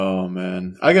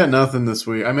man. I got nothing this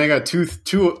week. I mean, I got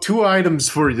two items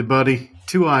for you, buddy.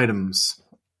 2 items.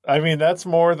 I mean, that's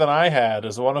more than I had.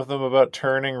 Is one of them about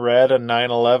turning red and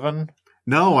 9/11?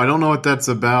 No, I don't know what that's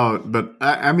about, but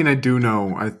I mean, I do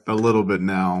know a little bit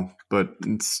now, but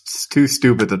it's too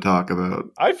stupid to talk about.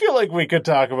 I feel like we could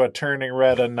talk about turning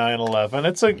red and 9/11.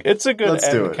 It's a good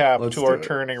end cap to our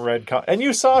turning red. And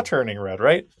you saw Turning Red,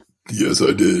 right? Yes,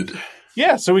 I did.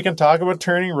 Yeah, so we can talk about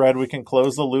Turning Red. We can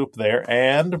close the loop there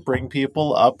and bring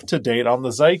people up to date on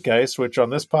the zeitgeist, which on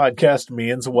this podcast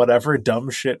means whatever dumb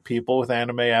shit people with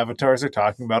anime avatars are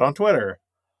talking about on Twitter.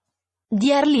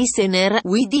 Dear listener,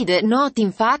 we did not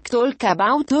in fact talk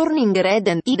about Turning Red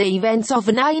and the events of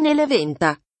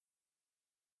 9/11.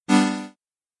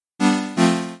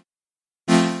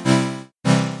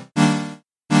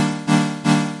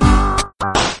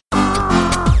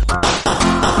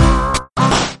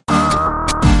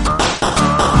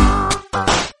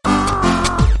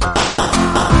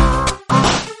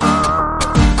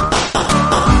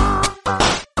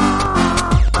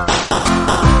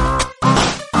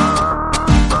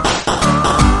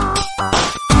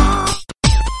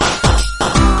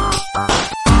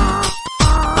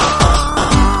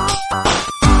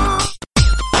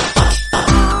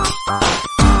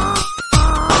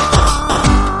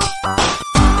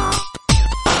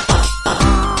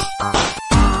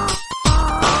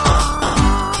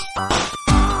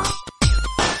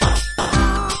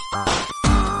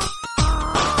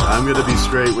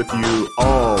 With you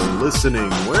all listening,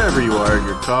 wherever you are, in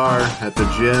your car, at the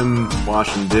gym,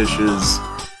 washing dishes.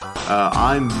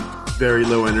 I'm very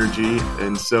low energy,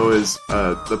 and so is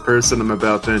the person I'm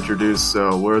about to introduce,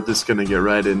 so we're just going to get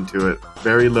right into it.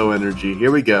 Very low energy.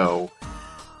 Here we go.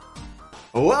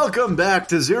 Welcome back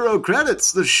to Zero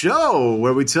Credits, the show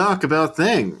where we talk about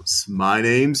things. My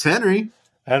name's Henry.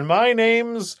 And my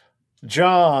name's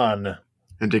John.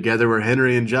 And together we're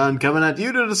Henry and John coming at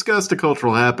you to discuss the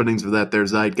cultural happenings of that there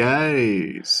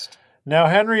zeitgeist. Now,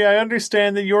 Henry, I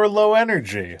understand that you're low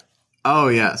energy. Oh,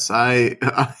 yes.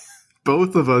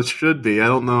 Both of us should be. I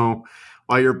don't know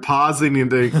why you're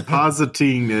positing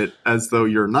it as though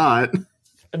you're not.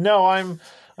 No, I'm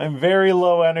very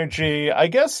low energy. I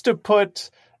guess to put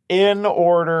in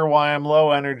order why I'm low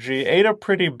energy, ate a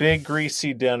pretty big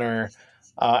greasy dinner.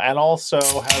 And also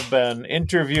have been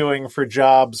interviewing for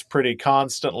jobs pretty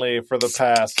constantly for the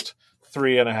past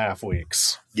 3.5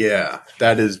 weeks. Yeah,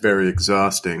 that is very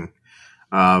exhausting.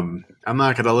 I'm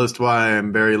not going to list why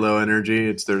I'm very low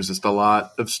energy. There's just a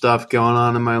lot of stuff going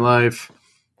on in my life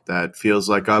that feels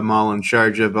like I'm all in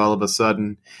charge of all of a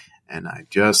sudden, and I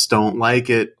just don't like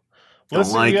it.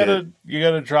 Listen, you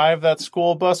gotta drive that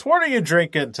school bus. What are you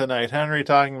drinking tonight, Henry?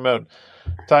 Talking about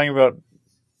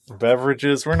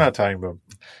beverages. We're not talking about.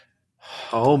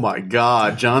 Oh my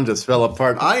God, John just fell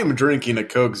apart. I am drinking a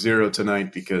Coke Zero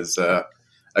tonight because,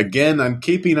 again, I'm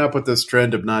keeping up with this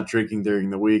trend of not drinking during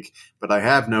the week, but I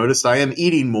have noticed I am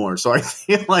eating more, so I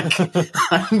feel like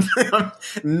I'm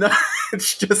not,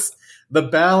 it's just the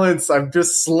balance. I've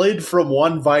just slid from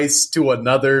one vice to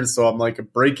another, so I'm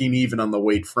like breaking even on the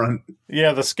weight front.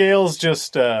 Yeah, the scales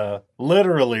just,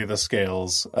 literally the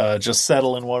scales, just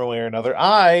settle in one way or another.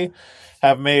 I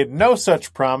have made no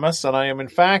such promise, and I am in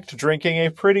fact drinking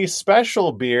a pretty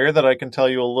special beer that I can tell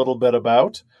you a little bit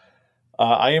about.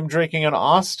 I am drinking an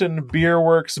Austin Beer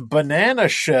Works Banana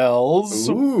Shells.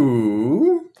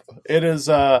 Ooh. It is,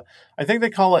 I think they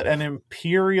call it an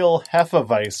Imperial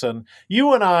Hefeweizen.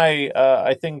 You and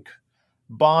I think,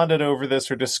 bonded over this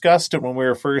or discussed it when we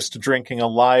were first drinking a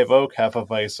Live Oak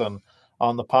Hefeweizen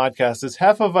on the podcast. Is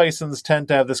Hefeweizens tend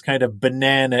to have this kind of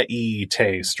banana-y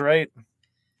taste, right?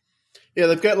 Yeah,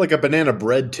 they've got like a banana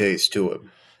bread taste to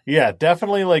them. Yeah,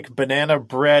 definitely like banana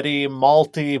bready,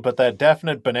 malty, but that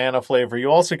definite banana flavor.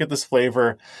 You also get this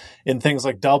flavor in things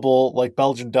like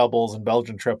Belgian doubles and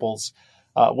Belgian triples.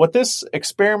 What this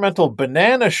experimental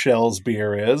Banana Shells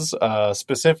beer is,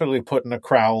 specifically put in a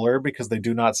crowler because they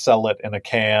do not sell it in a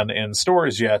can in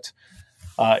stores yet,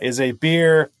 is a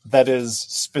beer that is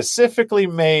specifically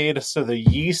made so the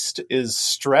yeast is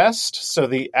stressed, so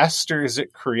the esters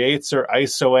it creates are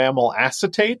isoamyl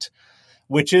acetate,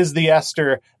 which is the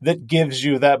ester that gives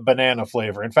you that banana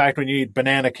flavor. In fact, when you eat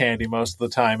banana candy most of the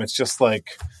time, it's just like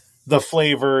the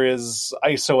flavor is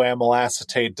isoamyl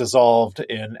acetate dissolved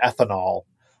in ethanol.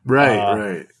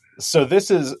 Right. So this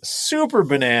is super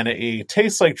banana-y,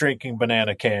 tastes like drinking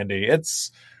banana candy. It's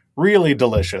really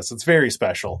delicious. It's very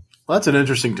special. Well, that's an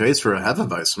interesting taste for a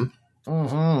Hefeweizen.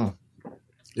 Mm-hmm.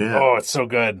 Yeah. Oh, it's so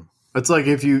good. It's like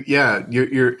if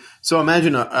you're so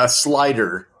imagine a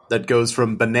slider that goes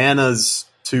from bananas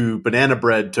to banana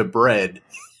bread to bread.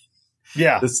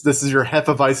 Yeah. This is your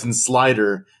Hefeweizen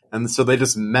slider, And so they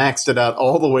just maxed it out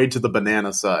all the way to the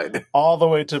banana side. All the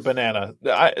way to banana.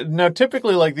 Now,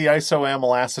 typically, like the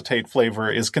isoamyl acetate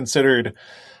flavor is considered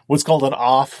what's called an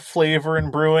off flavor in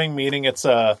brewing, meaning it's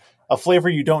a flavor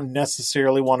you don't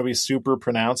necessarily want to be super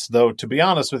pronounced. Though, to be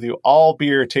honest with you, all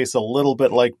beer tastes a little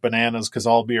bit like bananas because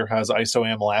all beer has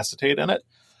isoamyl acetate in it.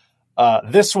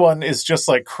 This one is just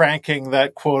like cranking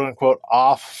that quote unquote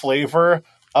off flavor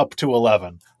up to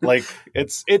 11. Like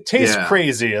it tastes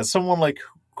crazy. As someone like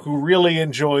who really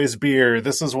enjoys beer,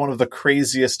 this is one of the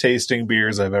craziest tasting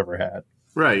beers I've ever had.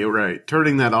 Right, you're right.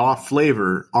 Turning that off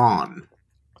flavor on.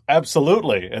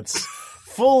 Absolutely. It's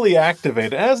fully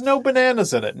activated. It has no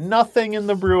bananas in it. Nothing in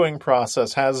the brewing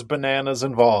process has bananas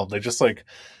involved. They just like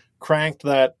crank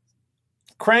that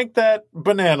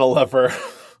banana lever.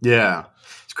 Yeah.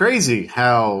 It's crazy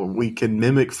how we can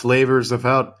mimic flavors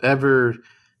without ever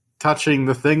touching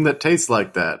the thing that tastes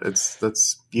like that.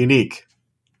 That's unique.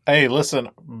 Hey, listen,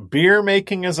 beer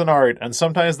making is an art, and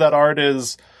sometimes that art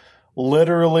is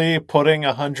literally putting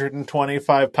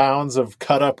 125 pounds of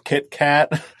cut up Kit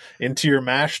Kat into your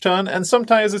mash tun, and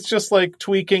sometimes it's just like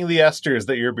tweaking the esters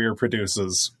that your beer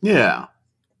produces. Yeah.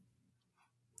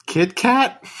 Kit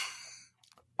Kat?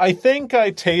 I think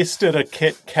I tasted a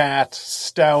Kit Kat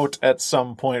stout at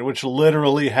some point, which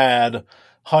literally had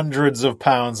hundreds of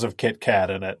pounds of Kit Kat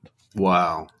in it.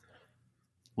 Wow.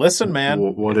 Listen, man.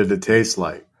 What did it taste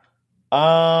like?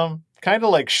 Kind of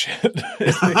like shit.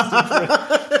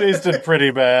 It tasted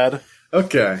pretty bad.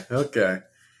 Okay.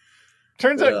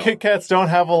 Turns out Kit Kats don't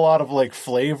have a lot of like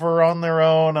flavor on their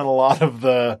own, and a lot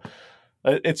of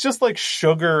it's just like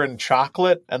sugar and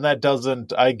chocolate, and that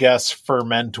doesn't, I guess,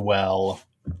 ferment well.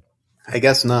 I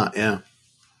guess not, yeah.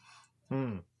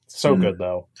 So good,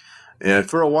 though. Yeah,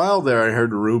 for a while there, I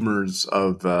heard rumors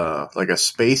of like a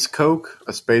space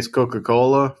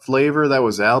Coca-Cola flavor that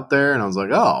was out there, and I was like,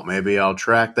 oh, maybe I'll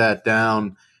track that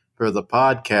down for the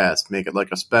podcast, make it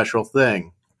like a special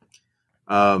thing.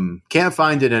 Can't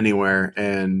find it anywhere,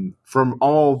 and from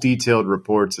all detailed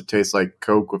reports, it tastes like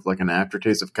Coke with like an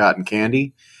aftertaste of cotton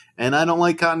candy, and I don't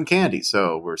like cotton candy,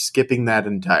 so we're skipping that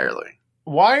entirely.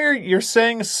 Why are you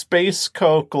saying Space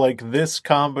Coke like this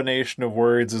combination of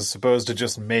words is supposed to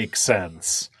just make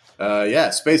sense?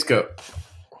 Yeah, Space Coke.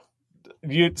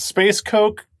 Space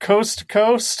Coke coast to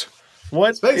coast?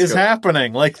 What Space is Coke.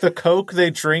 happening? Like the Coke they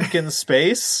drink in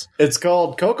space? It's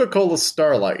called Coca-Cola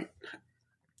Starlight.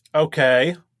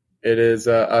 Okay. It is,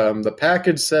 the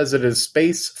package says it is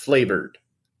space flavored.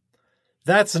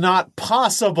 That's not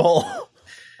possible.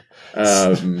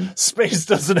 Space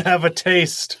doesn't have a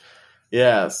taste.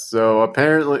 Yeah, so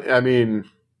apparently, I mean,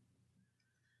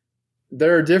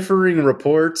 there are differing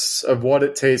reports of what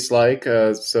it tastes like.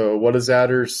 So what does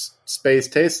outer space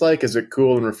taste like? Is it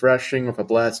cool and refreshing with a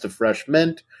blast of fresh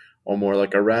mint, or more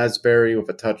like a raspberry with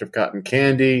a touch of cotton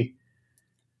candy?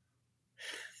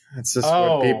 That's just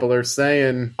what people are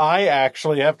saying. I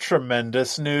actually have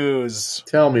tremendous news.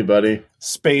 Tell me, buddy.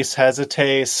 Space has a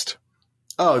taste.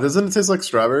 Oh, doesn't it taste like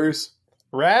strawberries?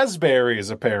 Raspberries,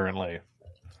 apparently.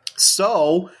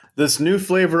 So, this new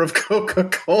flavor of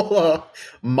Coca-Cola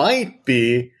might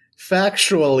be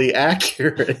factually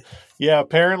accurate. Yeah,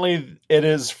 apparently it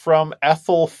is from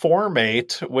ethyl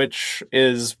formate, which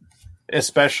is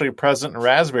especially present in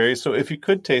raspberries. So if you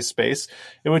could taste space,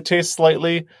 it would taste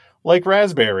slightly like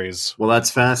raspberries. Well, that's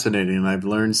fascinating. I've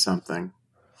learned something.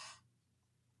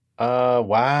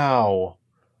 Wow.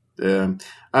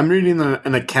 I'm reading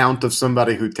an account of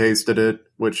somebody who tasted it,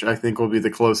 which I think will be the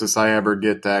closest I ever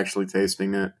get to actually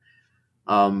tasting it.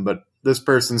 But this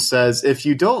person says, if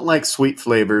you don't like sweet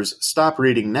flavors, stop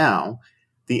reading now.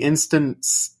 The instant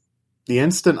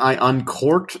I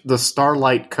uncorked the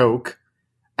Starlight Coke,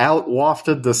 out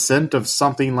wafted the scent of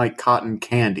something like cotton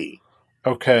candy.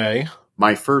 Okay.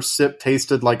 My first sip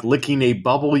tasted like licking a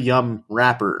bubble yum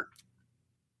wrapper.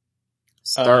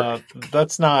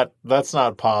 That's not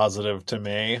positive to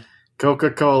me.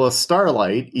 Coca-Cola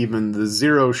Starlight, even the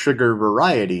zero sugar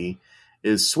variety,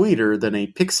 is sweeter than a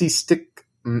Pixie Stix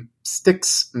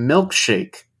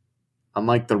milkshake,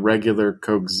 unlike the regular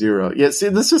Coke Zero. Yeah, see,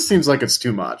 this just seems like it's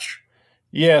too much.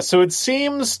 Yeah, so it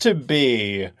seems to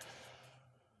be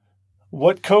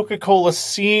what Coca-Cola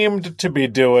seemed to be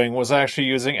doing was actually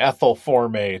using ethyl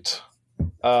formate.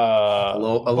 A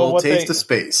little taste of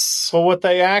space. But what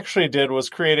they actually did was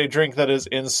create a drink that is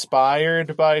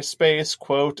inspired by space,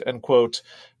 quote, unquote,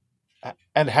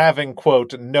 and having,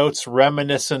 quote, notes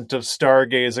reminiscent of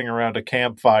stargazing around a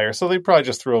campfire. So they probably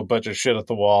just threw a bunch of shit at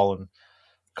the wall and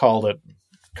called it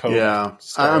Coke. Yeah,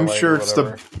 I'm sure it's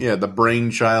the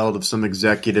brainchild of some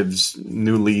executive's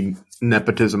newly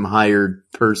nepotism hired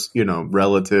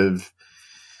relative.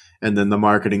 And then the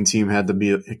marketing team had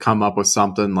to come up with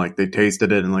something like they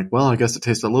tasted it and like, well, I guess it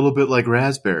tastes a little bit like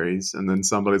raspberries. And then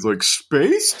somebody's like,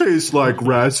 space tastes like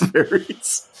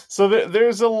raspberries. So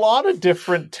there's a lot of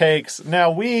different takes.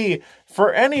 Now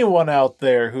for anyone out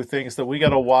there who thinks that we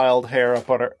got a wild hair up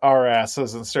on our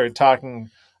asses and started talking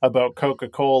about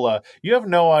Coca-Cola, you have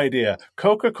no idea.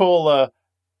 Coca-Cola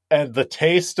and the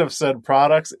taste of said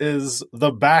products is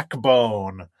the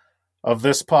backbone of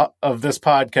this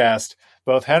podcast.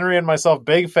 Both Henry and myself,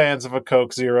 big fans of a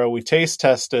Coke Zero. We taste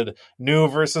tested new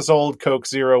versus old Coke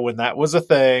Zero when that was a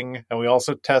thing, and we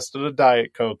also tested a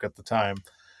Diet Coke at the time.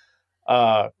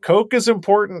 Coke is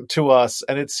important to us,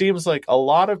 and it seems like a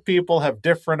lot of people have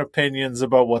different opinions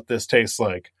about what this tastes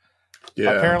like.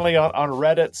 Yeah. Apparently on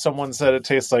Reddit, someone said it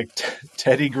tastes like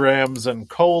Teddy Grahams and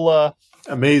cola.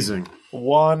 Amazing.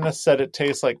 One said it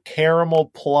tastes like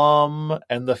caramel plum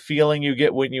and the feeling you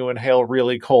get when you inhale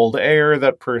really cold air.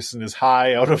 That person is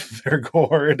high out of their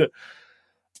gourd.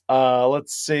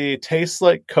 Let's see. Tastes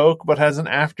like Coke, but has an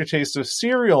aftertaste of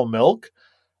cereal milk.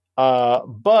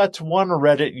 But one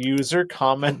Reddit user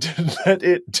commented that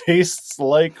it tastes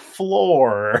like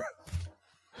floor.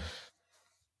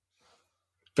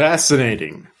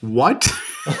 Fascinating. What?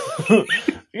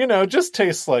 Just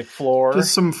tastes like floor.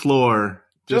 Just some floor.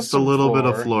 Just a little bit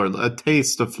of floor. A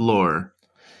taste of floor.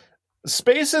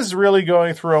 Space is really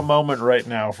going through a moment right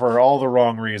now for all the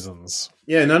wrong reasons.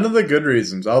 Yeah, none of the good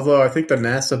reasons. Although I think the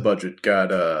NASA budget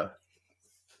got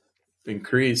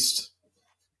increased.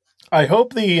 I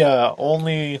hope the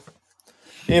only,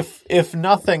 if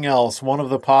nothing else, one of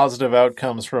the positive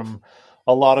outcomes from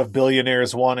a lot of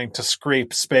billionaires wanting to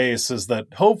scrape space is that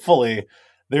hopefully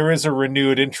there is a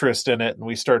renewed interest in it and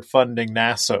we start funding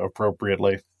NASA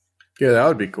appropriately. Yeah, that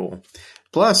would be cool.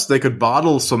 Plus, they could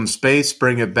bottle some space,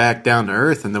 bring it back down to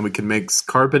Earth, and then we can make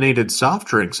carbonated soft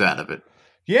drinks out of it.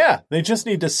 Yeah, they just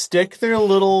need to stick their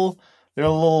little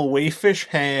wayfish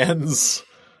hands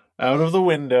out of the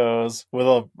windows with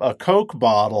a Coke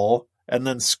bottle and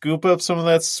then scoop up some of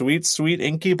that sweet, sweet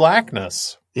inky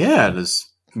blackness. Yeah,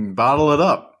 just bottle it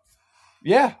up.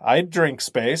 Yeah, I'd drink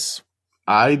space.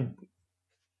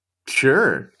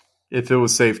 Sure, if it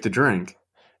was safe to drink.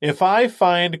 If I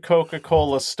find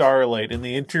Coca-Cola Starlight in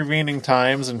the intervening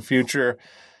times and future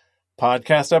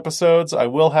podcast episodes, I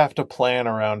will have to plan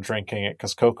around drinking it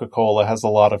because Coca-Cola has a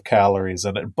lot of calories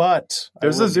in it. But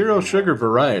there's a zero sugar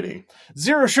variety.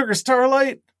 Zero sugar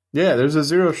Starlight? Yeah, there's a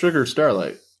zero sugar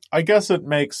Starlight. I guess it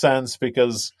makes sense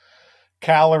because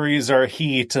calories are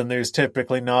heat and there's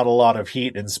typically not a lot of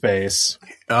heat in space.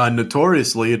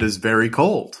 Notoriously, it is very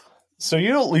cold. So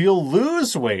you'll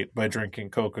lose weight by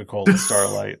drinking Coca-Cola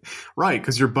Starlight. Right,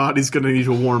 because your body's going to need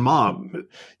to warm up.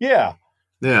 Yeah.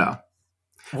 Yeah.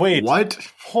 Wait. What?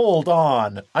 Hold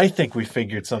on. I think we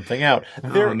figured something out.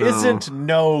 There isn't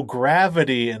no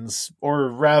gravity or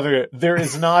rather, there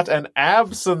is not an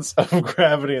absence of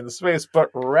gravity in space, but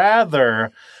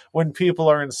rather, when people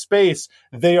are in space,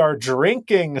 they are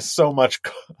drinking so much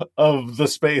of the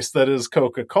space that is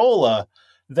Coca-Cola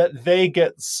that they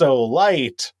get so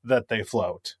light that they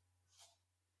float.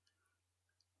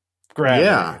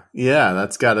 Gravity. Yeah,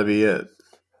 that's got to be it.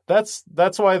 That's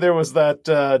why there was that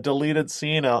deleted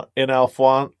scene in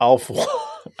Alfonso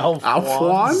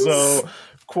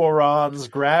Cuarón's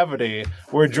Gravity,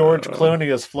 where George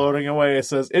Clooney is floating away and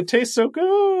says, "It tastes so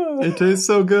good. It tastes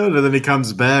so good." And then he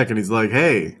comes back and he's like,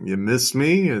 "Hey, you missed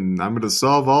me, and I'm going to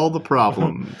solve all the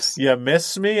problems." You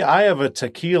miss me? I have a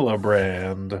tequila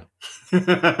brand.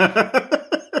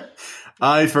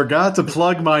 I forgot to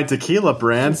plug my tequila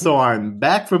brand, so I'm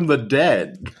back from the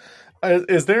dead.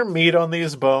 Is there meat on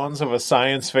these bones of a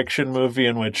science fiction movie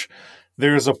in which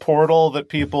there's a portal that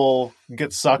people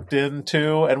get sucked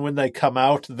into, and when they come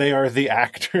out, they are the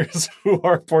actors who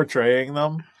are portraying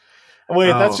them?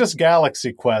 Wait, that's just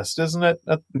Galaxy Quest, isn't it?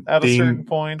 At a certain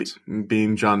point?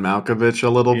 Being John Malkovich a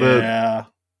little bit. Yeah.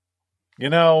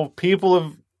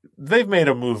 They've made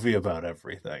a movie about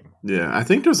everything. Yeah, I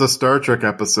think there's a Star Trek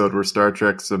episode where Star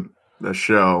Trek's a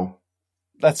show.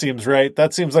 That seems right.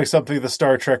 That seems like something the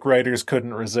Star Trek writers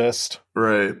couldn't resist.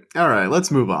 Right. All right, let's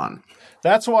move on.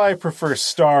 That's why I prefer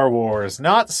Star Wars.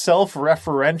 Not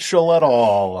self-referential at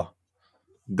all.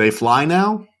 They fly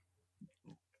now?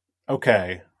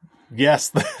 Okay. Yes,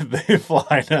 they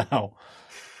fly now.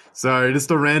 Sorry,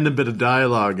 just a random bit of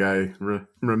dialogue I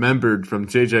remembered from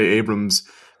J.J. Abrams'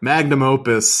 magnum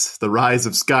opus, The Rise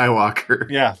of Skywalker.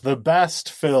 Yeah, the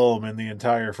best film in the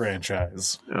entire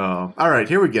franchise. Oh, all right,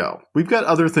 here we go. We've got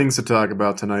other things to talk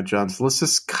about tonight, John, so let's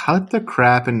just cut the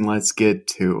crap and let's get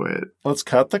to it. Let's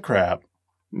cut the crap.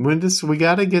 We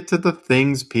got to get to the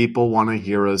things people want to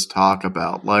hear us talk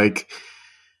about, like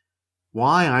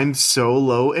why I'm so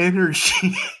low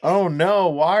energy. Oh no,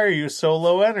 why are you so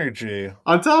low energy?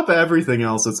 On top of everything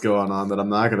else that's going on that I'm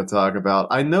not going to talk about,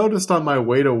 I noticed on my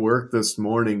way to work this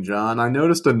morning, John, I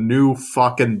noticed a new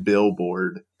fucking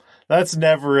billboard. That's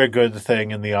never a good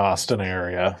thing in the Austin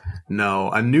area. No,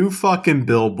 a new fucking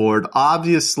billboard,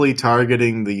 obviously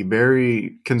targeting the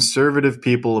very conservative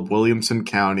people of Williamson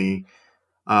County,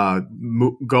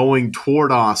 going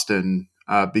toward Austin,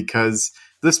 because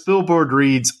this billboard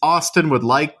reads, Austin would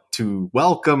like to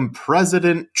welcome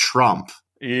President Trump.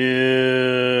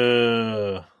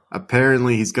 Yeah.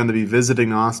 Apparently he's going to be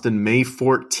visiting Austin May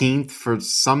 14th for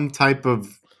some type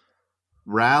of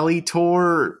rally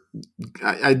tour.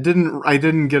 I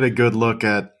didn't get a good look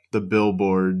at the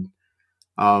billboard.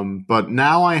 But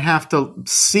now I have to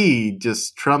see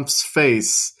just Trump's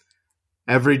face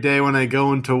every day when I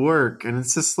go into work. And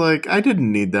it's just like, I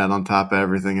didn't need that on top of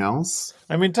everything else.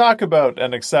 I mean, talk about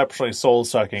an exceptionally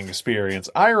soul-sucking experience.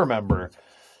 I remember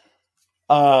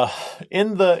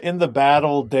in the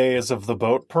battle days of the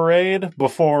boat parade,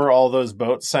 before all those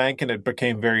boats sank and it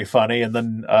became very funny, and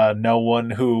then no one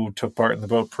who took part in the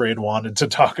boat parade wanted to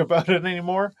talk about it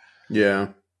anymore. Yeah.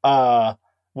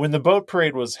 When the boat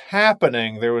parade was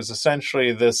happening, there was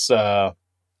essentially this, I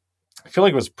feel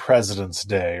like it was President's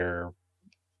Day or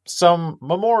some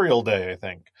Memorial Day, I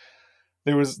think.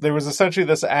 There was essentially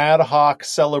this ad hoc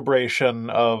celebration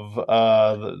of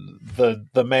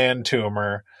the man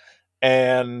tumor,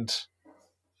 and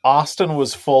Austin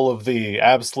was full of the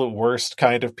absolute worst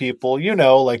kind of people,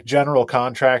 like general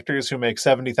contractors who make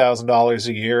 $70,000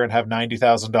 a year and have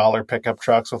 $90,000 pickup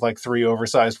trucks with like 3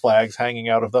 oversized flags hanging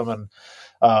out of them, and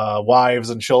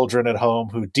wives and children at home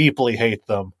who deeply hate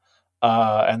them,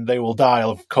 and they will die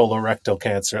of colorectal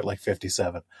cancer at like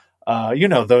 57.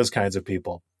 Those kinds of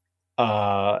people.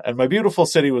 And my beautiful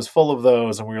city was full of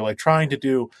those, and we were like trying to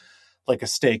do like a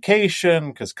staycation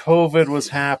because COVID was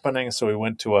happening. So we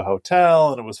went to a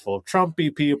hotel and it was full of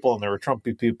Trumpy people, and there were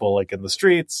Trumpy people like in the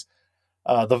streets.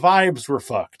 The vibes were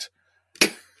fucked.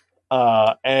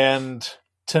 And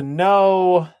to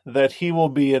know that he will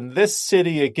be in this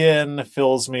city again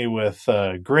fills me with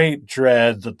great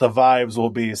dread that the vibes will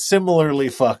be similarly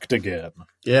fucked again.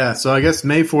 Yeah, so I guess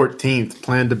May 14th,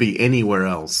 plan to be anywhere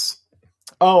else.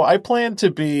 Oh, I plan to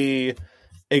be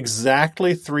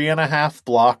exactly 3.5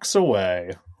 blocks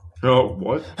away. Oh,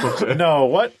 what? No,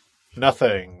 what?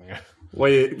 Nothing.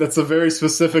 Wait, that's a very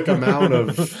specific amount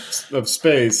of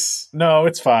space. No,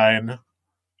 it's fine.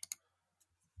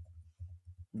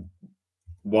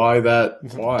 Why that?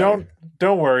 Why?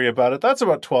 Don't worry about it. That's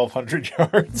about 1,200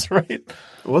 yards, right?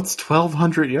 What's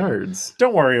 1,200 yards?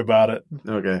 Don't worry about it.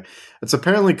 Okay. It's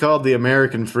apparently called the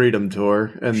American Freedom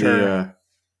Tour. And sure.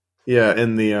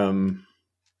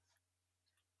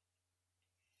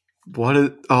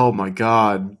 Oh my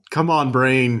God. Come on,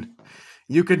 brain.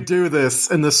 You could do this.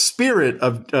 In the spirit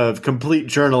of complete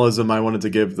journalism, I wanted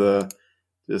to give the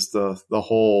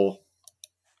whole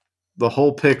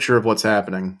picture of what's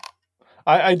happening.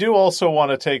 I do also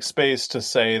want to take space to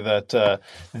say that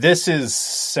this is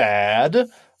sad,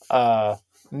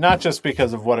 not just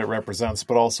because of what it represents,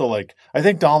 but also, like, I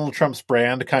think Donald Trump's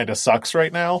brand kind of sucks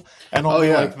right now, and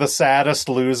only like the saddest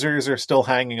losers are still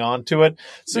hanging on to it.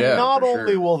 So not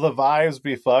only will the vibes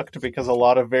be fucked because a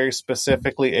lot of very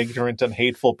specifically ignorant and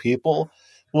hateful people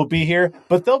will be here,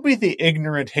 but they'll be the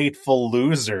ignorant, hateful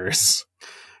losers.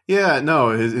 Yeah,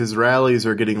 no, his rallies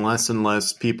are getting less and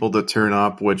less people to turn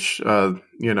up, which,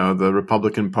 the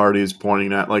Republican Party is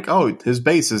pointing at, like, oh, his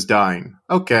base is dying.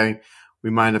 Okay, we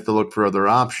might have to look for other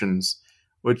options.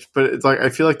 But it's like, I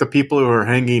feel like the people who are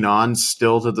hanging on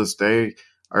still to this day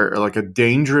are like a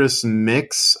dangerous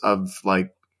mix of,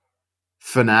 like,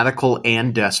 fanatical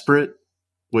and desperate,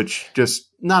 which just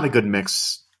not a good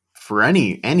mix for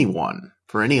anyone,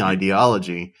 for any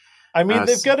ideology. I mean,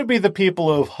 they've got to be the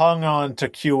people who've hung on to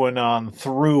QAnon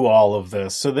through all of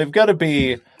this. So they've got to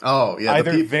be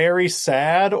either very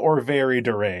sad or very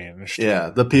deranged.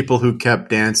 Yeah, the people who kept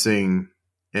dancing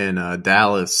in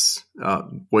Dallas,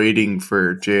 waiting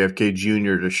for JFK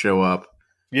Jr. to show up.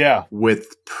 Yeah.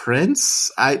 With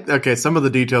Prince? Some of the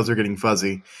details are getting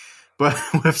fuzzy. But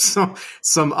with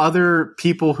some other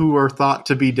people who are thought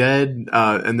to be dead,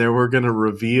 and they were going to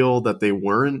reveal that they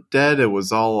weren't dead. It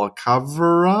was all a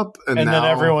cover-up. And then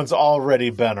everyone's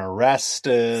already been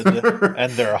arrested,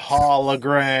 and they're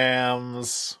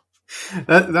holograms.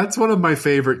 That's one of my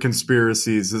favorite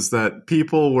conspiracies, is that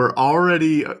people were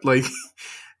already, like,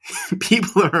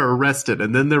 people are arrested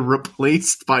and then they're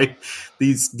replaced by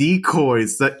these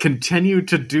decoys that continue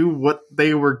to do what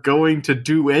they were going to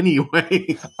do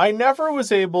anyway. I never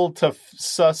was able to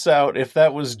suss out if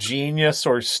that was genius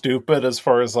or stupid as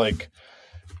far as like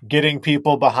getting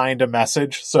people behind a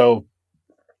message. So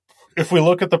if we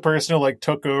look at the person who like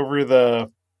took over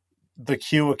the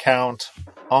Q account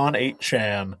on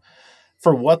 8chan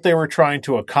for what they were trying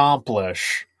to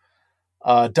accomplish,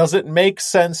 does it make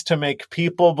sense to make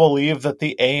people believe that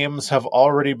the aims have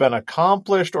already been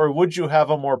accomplished, or would you have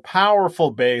a more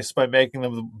powerful base by making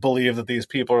them believe that these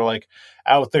people are like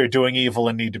out there doing evil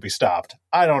and need to be stopped?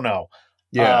 I don't know.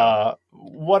 Yeah.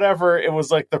 Whatever. It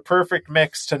was like the perfect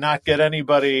mix to not get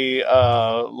anybody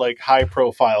like high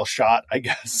profile shot, I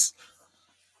guess.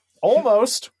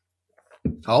 Almost.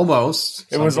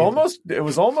 It was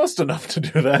almost enough to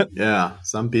do that. Yeah,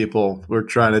 some people were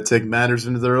trying to take matters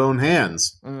into their own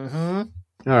hands. Mm-hmm.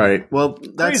 All right, well,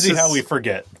 that's crazy how we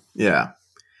forget. Yeah.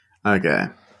 Okay.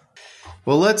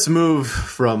 Well, let's move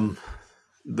from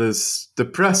this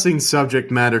depressing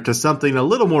subject matter to something a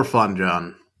little more fun,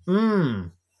 John.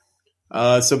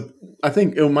 So I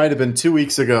think it might have been 2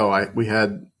 weeks ago we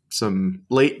had some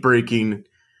late-breaking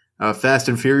Fast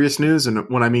and Furious news, and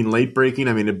when I mean late breaking,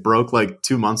 I mean it broke like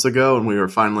 2 months ago, and we were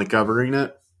finally covering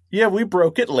it. Yeah, we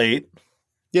broke it late.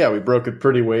 Yeah, we broke it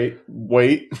pretty late.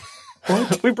 Wait.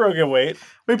 What? We broke it late.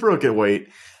 We broke it late.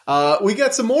 We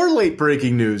got some more late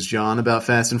breaking news, John, about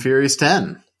Fast and Furious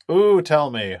 10. Ooh,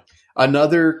 tell me.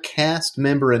 Another cast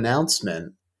member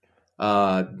announcement.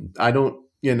 So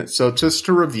just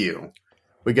to review,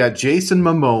 we got Jason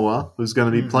Momoa, who's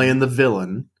going to be playing the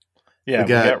villain. Yeah, we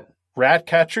got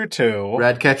Ratcatcher 2,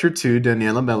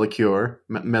 Daniela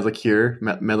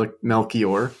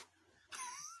Melchior.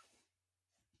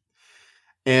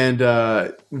 And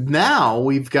now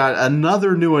we've got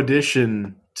another new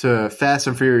addition to Fast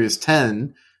and Furious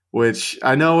 10, which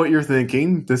I know what you're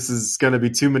thinking. This is going to be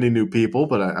too many new people,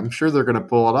 but I'm sure they're going to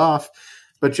pull it off.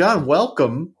 But John,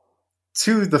 welcome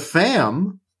to the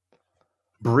fam,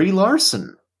 Brie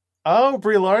Larson. Oh,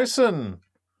 Brie Larson.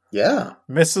 Yeah.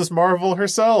 Mrs. Marvel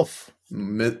herself.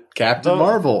 Captain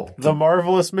Marvel. The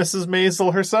marvelous Mrs.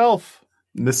 Maisel herself.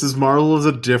 Mrs. Marvel is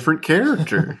a different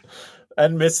character.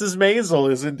 And Mrs. Maisel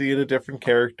is indeed a different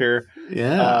character.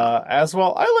 Yeah. As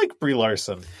well. I like Brie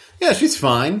Larson. Yeah, she's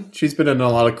fine. She's been in a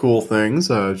lot of cool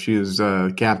things. She's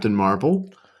Captain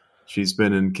Marvel. She's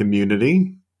been in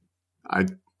Community.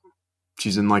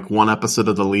 She's in like one episode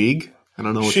of The League. I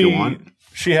don't know what you want.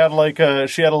 She had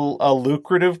a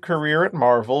lucrative career at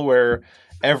Marvel where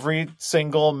every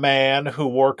single man who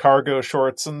wore cargo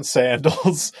shorts and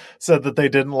sandals said that they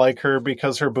didn't like her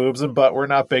because her boobs and butt were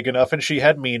not big enough, and she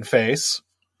had mean face.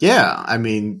 Yeah, I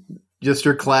mean, just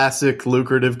her classic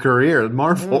lucrative career at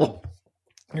Marvel.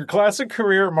 Your classic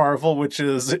career at Marvel, which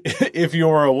is if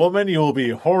you're a woman, you will be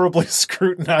horribly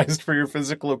scrutinized for your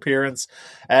physical appearance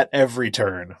at every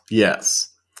turn. Yes.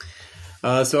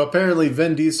 So apparently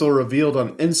Vin Diesel revealed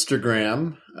on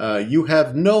Instagram, you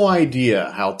have no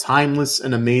idea how timeless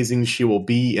and amazing she will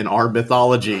be in our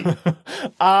mythology.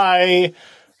 I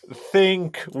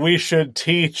think we should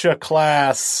teach a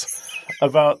class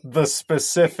about the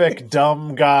specific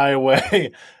dumb guy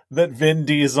way that Vin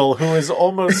Diesel, who is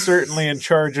almost certainly in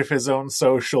charge of his own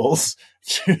socials,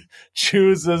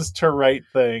 chooses to write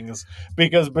things.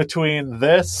 Because between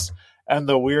this and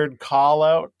the weird call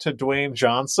out to Dwayne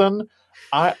Johnson,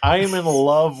 I am in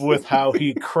love with how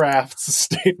he crafts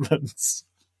statements.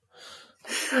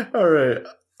 All right.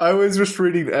 I was just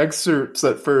reading excerpts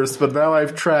at first, but now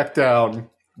I've tracked down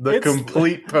the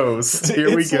complete post.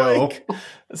 Here we go.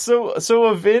 So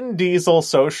a Vin Diesel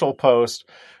social post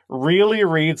really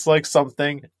reads like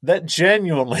something that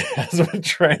genuinely has been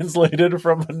translated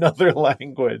from another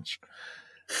language.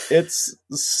 It's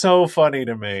so funny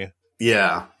to me.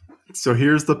 Yeah. So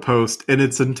here's the post in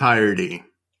its entirety.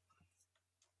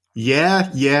 Yeah.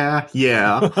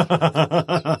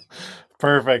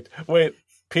 Perfect. Wait,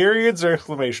 periods or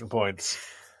exclamation points?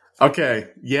 Okay.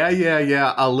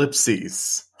 Yeah.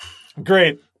 Ellipses.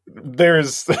 Great.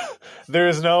 There's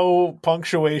no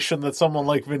punctuation that someone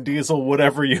like Vin Diesel would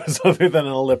ever use other than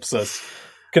an ellipsis.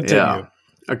 Continue. Yeah.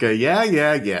 Okay.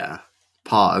 Yeah.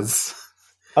 Pause.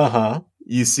 Uh-huh.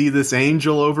 You see this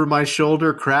angel over my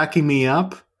shoulder cracking me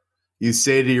up? You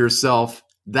say to yourself,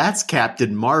 that's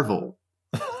Captain Marvel.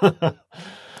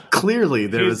 Clearly,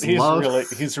 he's love.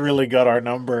 He's really got our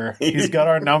number. He's got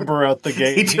our number out the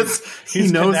gate.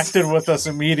 He's knows, connected with us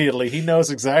immediately. He knows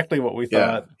exactly what we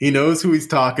thought. He knows who he's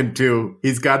talking to.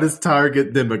 He's got his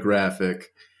target demographic.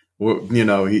 You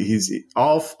know, he's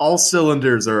all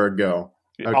cylinders are a go.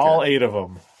 Okay. All 8 of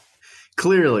them.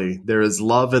 Clearly, there is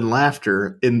love and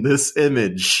laughter in this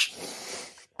image.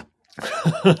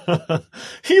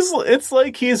 It's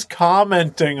like he's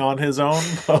commenting on his own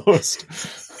post.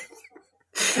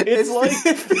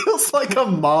 It feels like a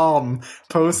mom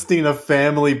posting a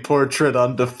family portrait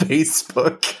onto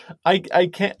Facebook.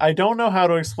 I don't know how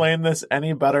to explain this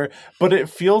any better, but it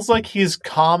feels like he's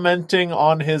commenting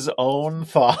on his own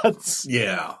thoughts.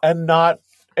 Yeah. And not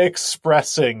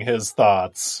expressing his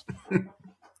thoughts.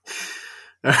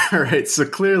 All right, so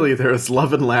clearly there is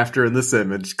love and laughter in this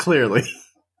image, clearly.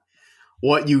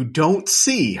 What you don't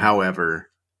see, however,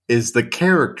 is the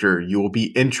character you will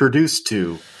be introduced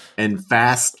to in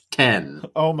Fast 10.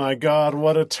 Oh my god,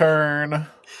 what a turn.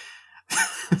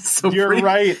 So You're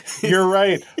right.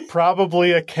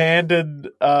 Probably a candid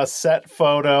set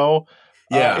photo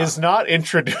is not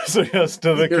introducing us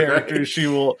to the character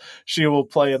right. she will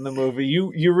play in the movie.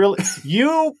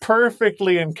 You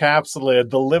perfectly encapsulated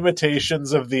the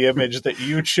limitations of the image that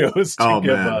you chose to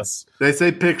give us. They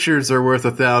say pictures are worth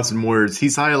 1,000 words.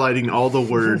 He's highlighting all the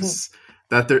words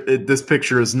that this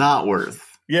picture is not worth.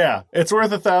 Yeah, it's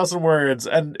worth 1,000 words,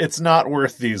 and it's not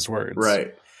worth these words.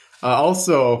 Right.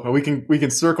 Also, we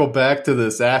can circle back to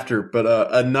this after, but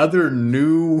another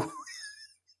new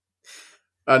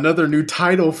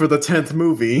title for the 10th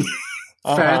movie,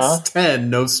 Fast 10,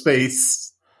 no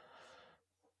space.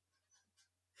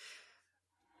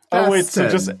 Fast 10. So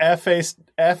just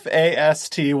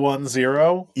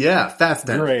FAST10? Yeah, Fast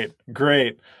 10.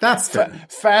 Great. Fast 10.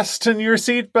 Fasten your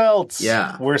seatbelts.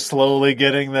 Yeah. We're slowly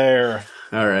getting there.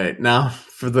 All right, now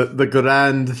for the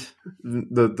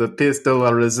pièce de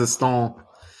la résistance.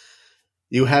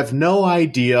 You have no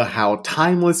idea how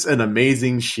timeless and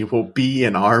amazing she will be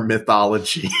in our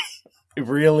mythology.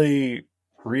 Really,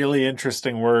 really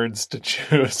interesting words to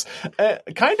choose.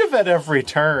 Kind of at every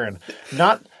turn.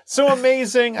 Not so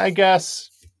amazing, I guess.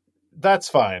 That's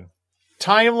fine.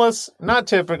 Timeless, not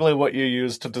typically what you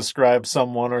use to describe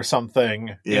someone or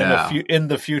something in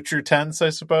the future tense, I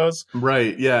suppose.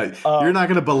 Right, yeah. You're not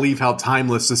going to believe how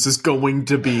timeless this is going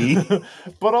to be.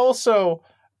 But also,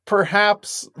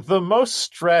 perhaps the most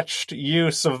stretched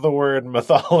use of the word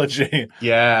mythology.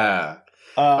 Yeah.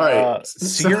 All right.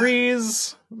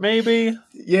 Series, maybe?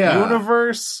 Yeah.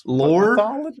 Universe? Lore?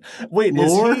 Mythology? Wait,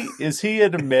 Lore? Is he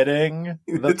admitting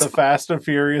that the Fast and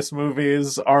Furious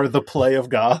movies are the play of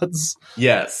gods?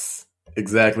 Yes,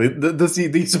 exactly.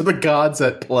 These are the gods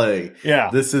at play. Yeah.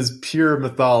 This is pure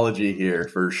mythology here,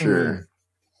 for sure.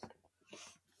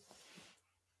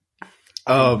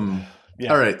 All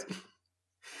right.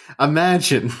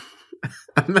 Imagine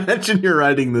you're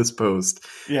writing this post,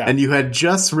 and you had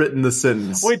just written the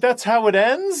sentence. Wait, that's how it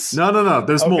ends? No.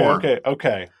 There's more.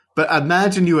 Okay. But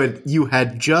imagine you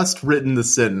had just written the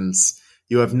sentence.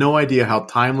 You have no idea how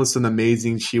timeless and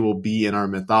amazing she will be in our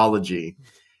mythology.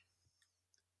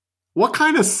 What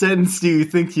kind of sentence do you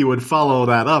think you would follow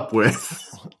that up with?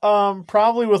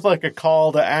 Probably with like a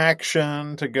call to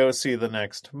action to go see the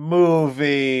next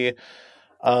movie.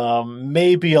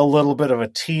 Maybe a little bit of a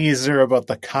teaser about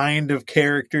the kind of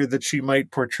character that she might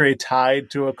portray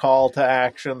tied to a call to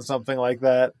action, something like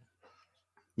that.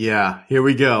 Yeah, here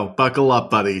we go. Buckle up,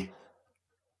 buddy.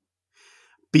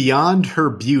 Beyond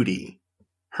her beauty,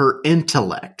 her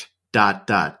intellect, ...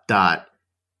 her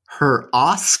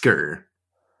Oscar.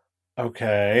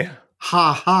 Okay.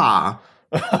 Ha ha.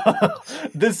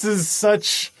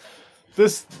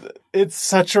 It's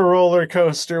such a roller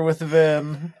coaster with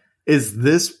Vin. Is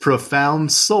this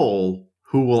profound soul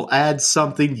who will add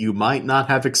something you might not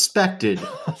have expected,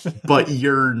 but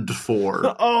yearned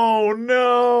for. Oh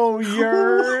no,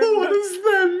 yearn. What does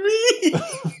that mean?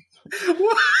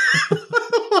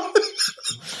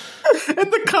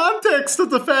 In the context of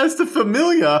the Fast and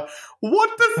Familia, what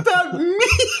does that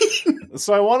mean?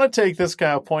 So I want to take this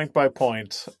kind of point by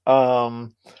point.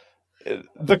 The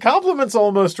compliments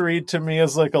almost read to me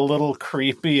as like a little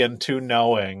creepy and too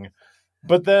knowing.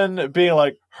 But then being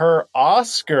like, her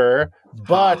Oscar,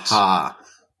 but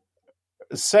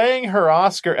saying her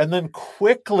Oscar and then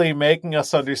quickly making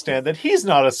us understand that he's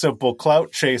not a simple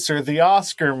clout chaser. The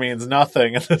Oscar means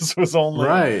nothing. And this was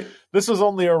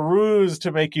only a ruse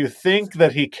to make you think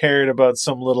that he cared about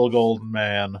some little golden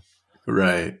man.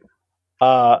 Right.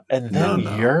 And then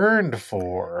yearned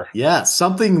for. Yeah,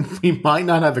 something we might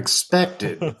not have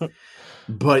expected.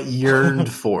 But yearned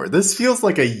for. This feels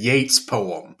like a Yeats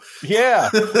poem. Yeah.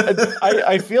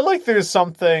 I feel like there's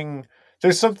something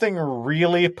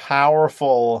really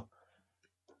powerful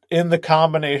in the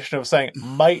combination of saying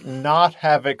might not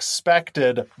have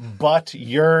expected, but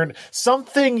yearn.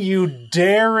 Something you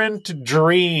daren't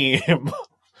dream.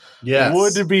 Yes.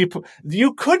 Would be.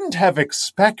 You couldn't have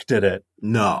expected it.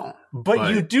 No.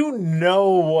 But you do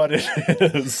know what it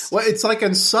is. Well, it's like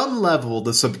on some level,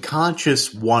 the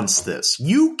subconscious wants this.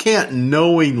 You can't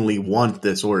knowingly want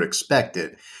this or expect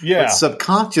it. Yeah. But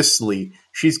subconsciously,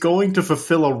 she's going to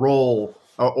fulfill a role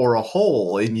or a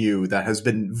hole in you that has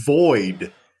been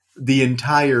void the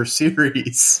entire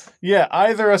series. Yeah,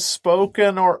 either a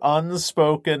spoken or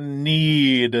unspoken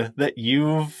need that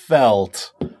you've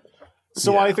felt.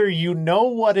 So either you know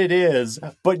what it is,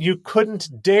 but you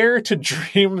couldn't dare to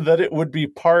dream that it would be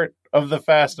part of the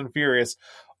Fast and Furious,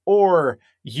 or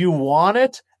you want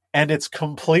it and it's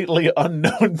completely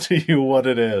unknown to you what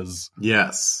it is.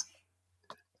 Yes.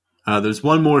 There's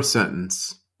one more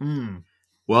sentence.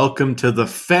 Welcome to the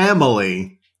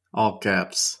family, all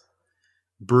caps,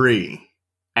 Brie,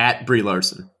 at Brie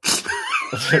Larson.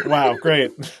 Wow,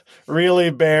 great.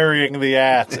 Really burying the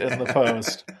at in the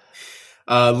post.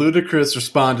 Ludacris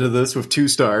responded to this with 2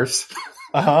 stars.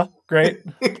 Great.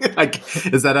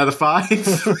 Is that out of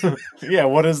 5? Yeah,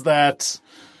 what is that?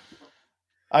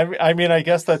 I mean, I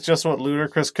guess that's just what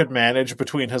Ludacris could manage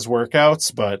between his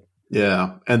workouts, but...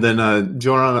 Yeah, and then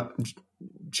Jordana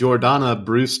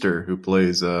Brewster, who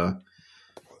plays Mia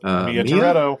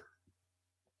Toretto.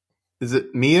 Is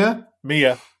it Mia?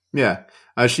 Mia. Yeah.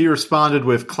 She responded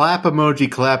with clap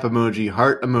emoji,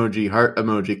 heart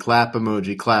emoji, clap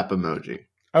emoji.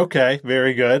 Okay,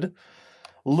 very good.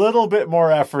 Little bit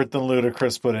more effort than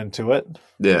Ludacris put into it.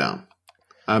 Yeah.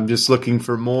 I'm just looking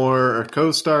for more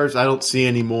co-stars. I don't see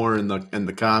any more in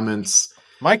the comments.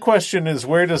 My question is,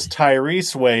 where does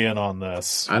Tyrese weigh in on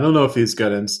this? I don't know if he's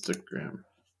got Instagram.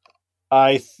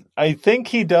 I think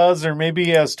he does, or maybe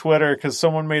he has Twitter, because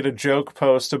someone made a joke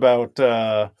post about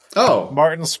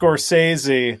Martin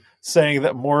Scorsese saying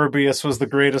that Morbius was the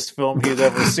greatest film he'd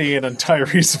ever seen, and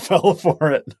Tyrese fell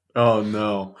for it. Oh,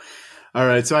 no. All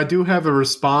right, so I do have a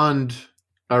response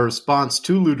to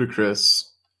Ludacris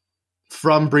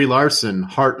from Brie Larson.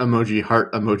 Heart emoji.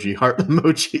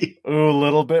 Ooh, a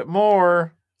little bit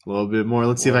more. A little bit more.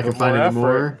 Let's see if I can find any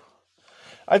more.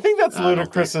 I think that's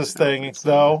Ludacris's thing,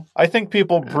 though. I think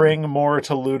people bring more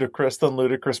to Ludacris than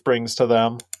Ludacris brings to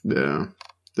them. Yeah.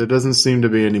 There doesn't seem to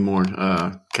be any more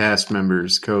cast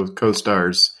members,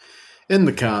 co-stars in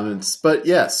the comments. But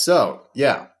yes,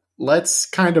 let's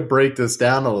kind of break this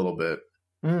down a little bit.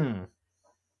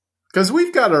 Because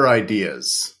we've got our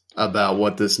ideas about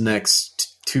what this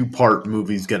next 2-part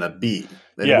movie is going to be.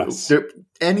 Yes.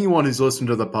 Anyone who's listened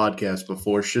to the podcast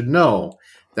before should know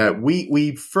that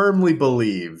we firmly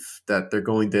believe that they're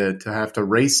going to have to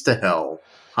race to hell,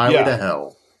 highway to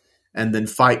hell, and then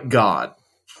fight God.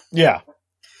 Yeah.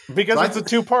 Because it's a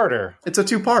 2-parter. It's a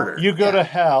 2-parter. You go to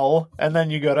hell, and then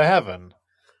you go to heaven.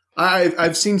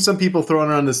 I've seen some people throwing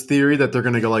around this theory that they're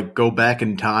going to go back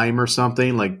in time or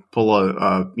something, like pull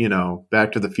a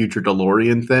Back to the Future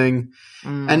DeLorean thing.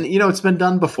 And, it's been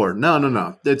done before.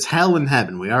 No. It's hell and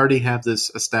heaven. We already have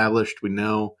this established. We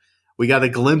know. We got a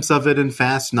glimpse of it in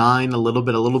Fast 9, a little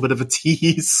bit of a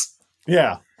tease.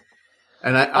 Yeah.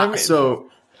 And I mean, so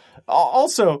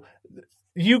also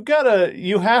you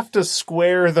have to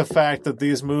square the fact that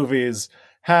these movies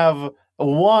have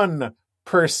one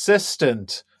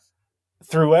persistent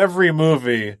through every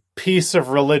movie piece of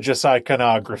religious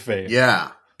iconography. Yeah,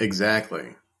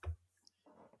 exactly.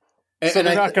 So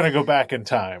they're not going to go back in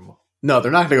time. No,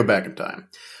 they're not going to go back in time.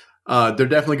 They're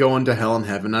definitely going to hell and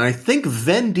heaven. And I think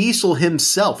Vin Diesel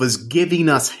himself is giving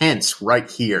us hints right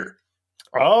here.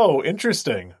 Oh,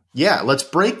 interesting. Yeah, let's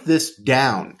break this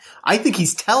down. I think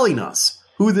he's telling us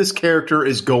who this character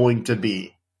is going to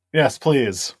be. Yes,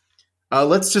 please.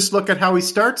 Let's just look at how he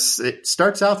starts. It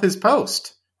starts out his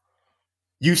post.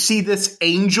 You see this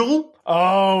angel?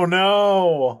 Oh,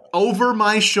 no. Over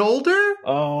my shoulder?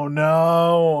 Oh,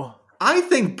 no. I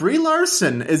think Brie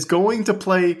Larson is going to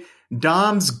play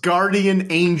Dom's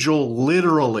guardian angel,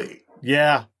 literally.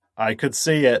 Yeah, I could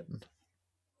see it.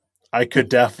 I could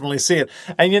definitely see it.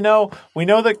 And we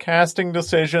know that casting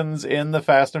decisions in the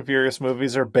Fast and Furious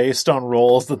movies are based on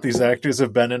roles that these actors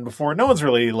have been in before. No one's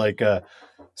really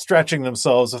stretching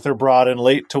themselves if they're brought in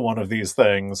late to one of these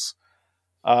things.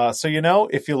 So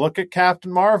if you look at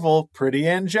Captain Marvel, pretty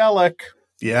angelic.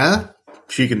 Yeah,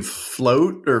 she can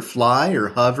float or fly or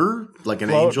hover like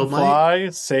an angel might. Fly,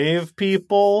 save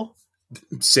people.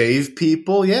 Save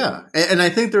people, yeah. And I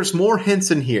think there's more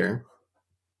hints in here.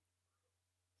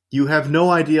 You have no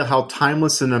idea how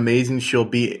timeless and amazing she'll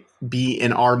be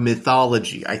in our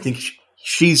mythology. I think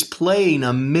she's playing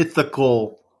a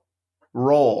mythical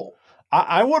role.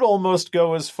 I would almost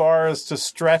go as far as to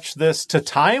stretch this to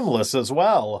timeless as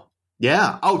well.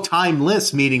 Yeah. Oh,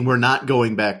 timeless, meaning we're not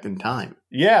going back in time.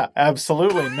 Yeah,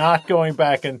 absolutely. Not going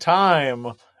back in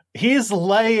time. He's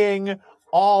laying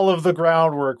all of the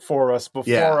groundwork for us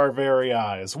before our very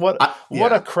eyes. What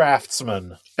a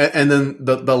craftsman. And then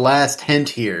the last hint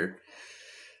here,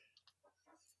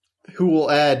 who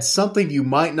will add something you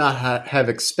might not have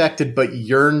expected but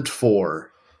yearned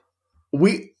for.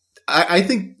 I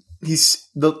think he's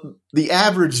the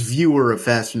average viewer of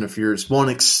Fast and the Furious won't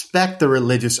expect the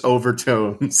religious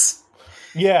overtones.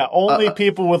 Yeah, only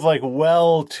people with like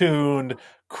well-tuned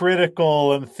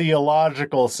critical and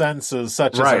theological senses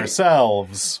such as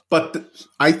ourselves. But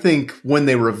I think when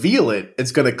they reveal it,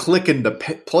 it's going to click into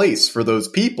place for those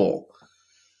people.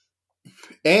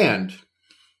 And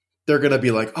they're going to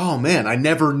be like, oh man, I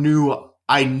never knew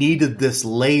I needed this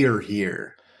layer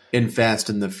here in Fast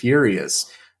and the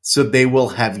Furious. So they will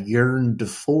have yearned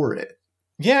for it.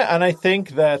 Yeah, and I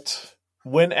think that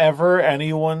whenever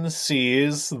anyone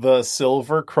sees the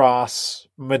Silver Cross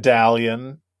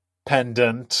medallion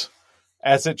pendant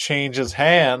as it changes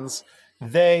hands,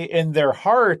 they, in their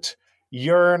heart,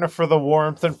 yearn for the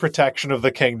warmth and protection of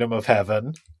the kingdom of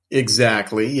heaven.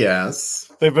 Exactly,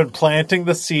 yes. They've been planting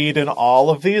the seed in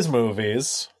all of these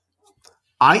movies.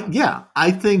 I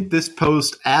think this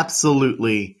post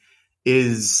absolutely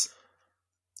is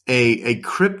a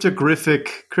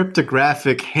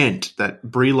cryptographic hint that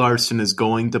Brie Larson is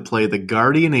going to play the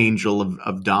guardian angel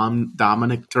of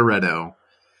Dominic Toretto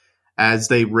as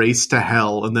they race to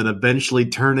hell and then eventually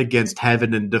turn against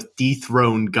heaven and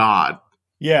dethrone God.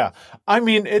 Yeah. I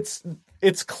mean, it's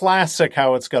classic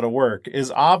how it's got to work. Is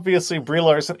obviously Brie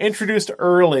Larson introduced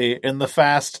early in the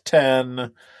Fast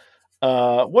 10.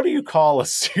 What do you call a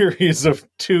series of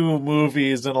 2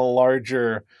 movies in a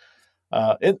larger...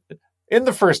 In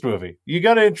the first movie, you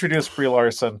got to introduce Brie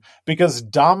Larson because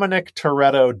Dominic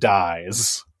Toretto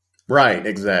dies. Right,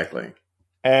 exactly.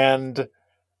 And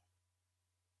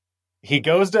he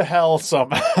goes to hell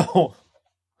somehow.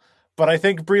 But I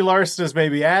think Brie Larson is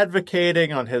maybe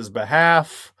advocating on his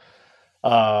behalf.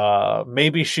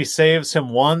 Maybe she saves him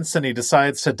once and he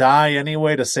decides to die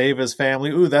anyway to save his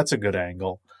family. Ooh, that's a good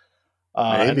angle.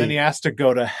 And then he has to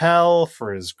go to hell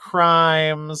for his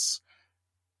crimes.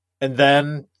 And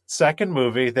then... second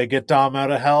movie, they get Dom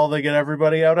out of hell, they get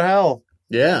everybody out of hell.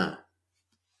 Yeah.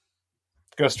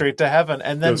 Go straight to heaven.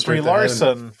 And then Brie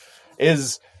Larson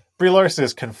is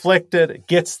conflicted,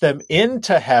 gets them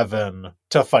into heaven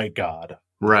to fight God.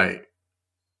 Right.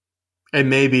 And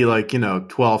maybe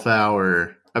 12th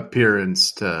hour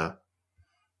appearance to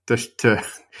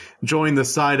join the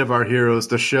side of our heroes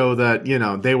to show that,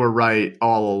 they were right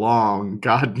all along.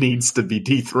 God needs to be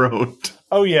dethroned.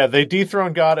 Oh yeah, they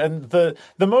dethrone God, and the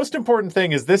most important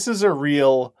thing is this is a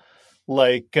real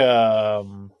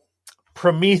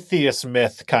Prometheus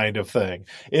myth kind of thing.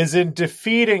 Is in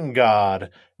defeating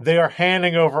God, they are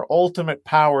handing over ultimate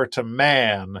power to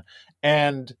man,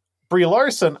 and Brie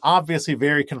Larson, obviously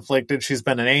very conflicted. She's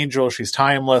been an angel, she's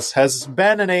timeless, has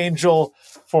been an angel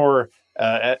for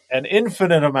an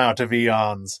infinite amount of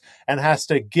eons, and has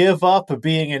to give up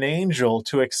being an angel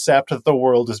to accept that the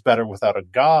world is better without a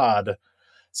God.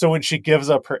 So when she gives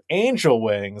up her angel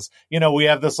wings, we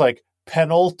have this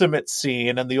penultimate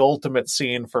scene and the ultimate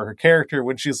scene for her character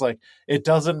when she's like, it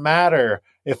doesn't matter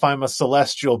if I'm a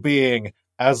celestial being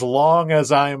as long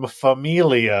as I'm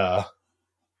familia.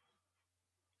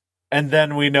 And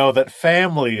then we know that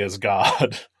family is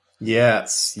God.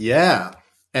 Yes, yeah.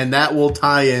 And that will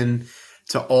tie in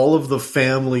to all of the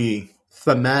family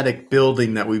thematic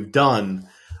building that we've done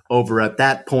over at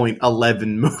that point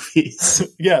 11 movies.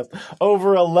 Yes,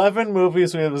 over 11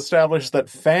 movies we have established that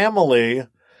family,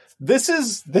 this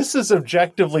is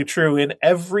objectively true. In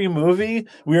every movie,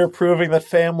 we are proving that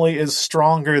family is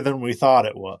stronger than we thought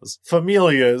it was.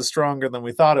 Familia is stronger than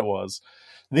we thought it was.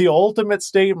 The ultimate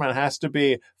statement has to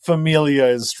be familia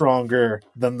is stronger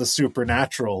than the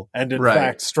supernatural, and in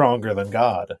fact stronger than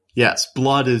God. Yes,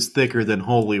 blood is thicker than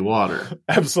holy water.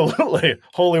 Absolutely.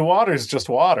 Holy water is just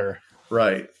water.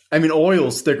 Right. I mean,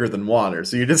 oil's thicker than water,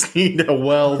 so you just need a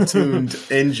well-tuned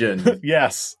engine.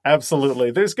 Yes,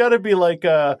 absolutely. There's got to be like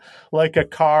a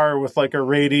car with a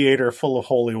radiator full of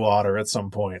holy water at some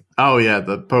point. Oh yeah,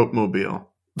 the Pope Mobile.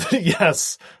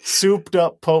 Yes, souped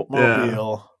up Pope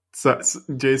Mobile. Yeah. So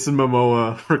Jason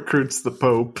Momoa recruits the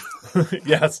Pope.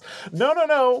 Yes.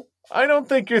 No. I don't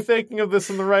think you're thinking of this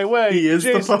in the right way. He is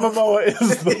Jason the Pope. Momoa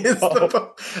is the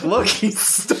Pope. Look, he's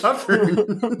stubborn.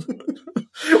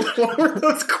 What were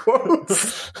those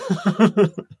quotes?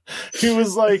 He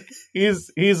was like,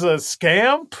 he's a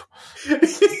scamp.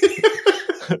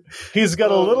 He's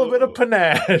got a little bit of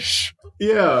panache.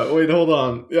 Yeah, wait, hold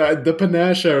on. Yeah, the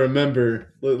panache I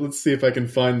remember. Let's see if I can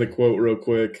find the quote real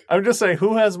quick. I'm just saying,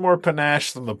 who has more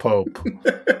panache than the Pope?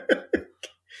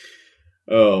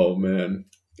 Oh, man.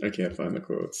 I can't find the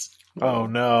quotes. Oh,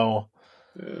 no.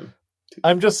 Yeah.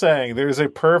 I'm just saying, there's a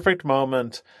perfect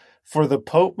moment for the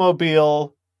Pope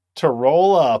Mobile to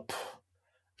roll up,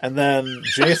 and then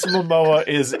Jason Momoa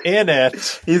is in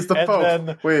it. He's the and Pope.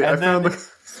 Then, Wait, I and found then,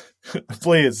 the...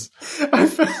 Please. I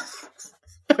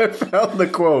found the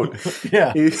quote.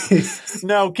 Yeah.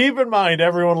 Now, keep in mind,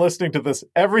 everyone listening to this,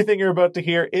 everything you're about to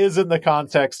hear is in the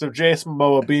context of Jason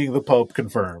Momoa being the Pope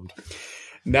confirmed.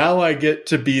 Now I get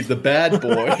to be the bad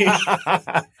boy.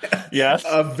 Yes.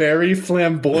 A very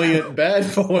flamboyant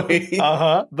bad boy.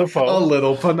 The Pope. A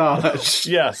little panache.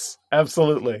 Yes,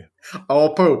 absolutely.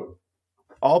 All Pope.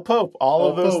 All Pope. All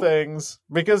of those Pope. things.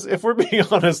 Because if we're being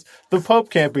honest, the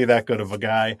Pope can't be that good of a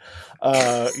guy.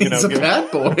 He's a bad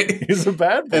boy. He's a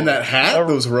bad boy. And that hat,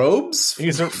 those robes.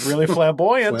 He's a really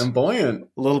flamboyant. Flamboyant.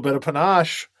 A little bit of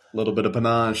panache. A little bit of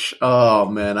panache. Oh,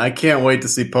 man. I can't wait to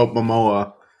see Pope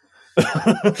Momoa.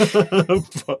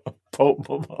 Pope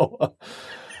Momoa.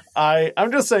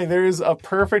 I'm just saying there is a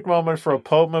perfect moment for a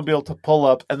Pope Mobile to pull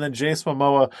up, and then Jason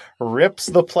Momoa rips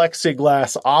the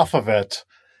plexiglass off of it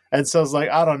and says, like,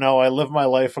 I don't know, I live my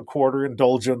life a quarter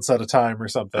indulgence at a time or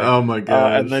something. Oh my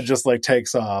god! And then just like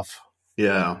takes off.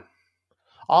 Yeah.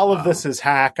 All of this is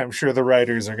hack. I'm sure the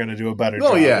writers are going to do a better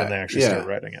job when they actually start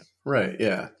writing it. Right,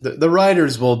 yeah. The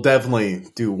writers will definitely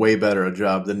do way better a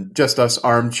job than just us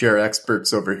armchair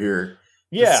experts over here.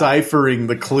 Yeah. Deciphering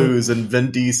the clues in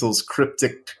Vin Diesel's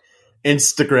cryptic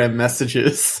Instagram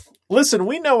messages. Listen,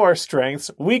 we know our strengths.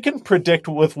 We can predict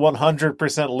with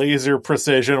 100% laser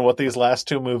precision what these last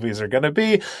two movies are going to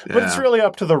be, but it's really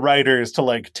up to the writers to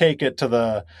like take it to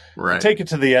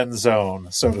the end zone,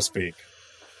 so to speak.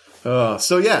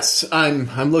 So yes,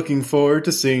 I'm looking forward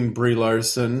to seeing Brie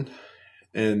Larson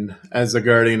as a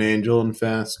guardian angel in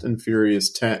Fast and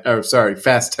Furious 10. Oh, sorry,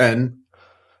 Fast 10.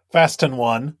 Fast 10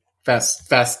 1.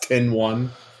 Fast 10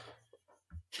 1.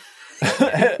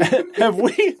 Have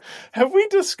we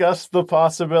discussed the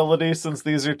possibility, since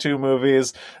these are two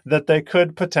movies, that they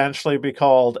could potentially be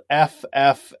called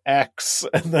FFX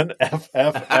and then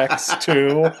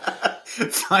FFX2?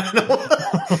 Final.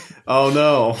 Oh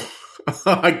no.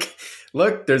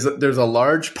 Look, there's a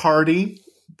large party.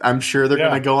 I'm sure they're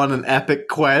going to go on an epic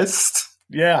quest.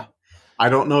 Yeah. I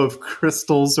don't know if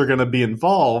crystals are going to be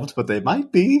involved, but they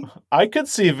might be. I could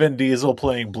see Vin Diesel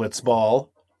playing Blitzball.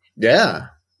 Yeah,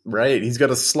 right. He's got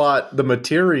to slot the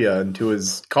materia into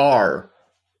his car.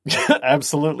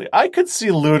 Absolutely. I could see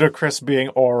Ludacris being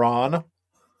Oron.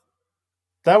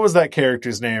 That was that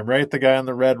character's name, right? The guy in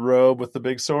the red robe with the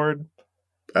big sword?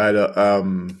 I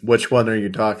don't, which one are you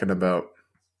talking about?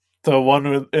 The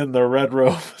one in the red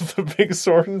robe with the big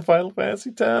sword in Final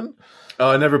Fantasy X? Oh,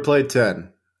 I never played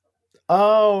 10.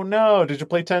 Oh, no. Did you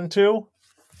play 10 too?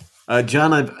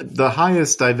 John, the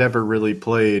highest I've ever really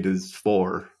played is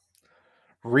 4.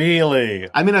 Really?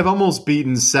 I mean, I've almost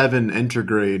beaten 7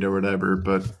 Intergrade or whatever,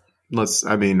 but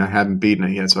I haven't beaten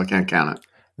it yet, so I can't count it.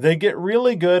 They get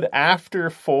really good after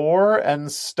 4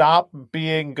 and stop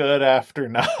being good after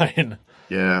 9.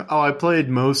 Yeah. Oh, I played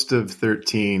most of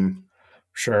 13.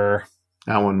 Sure.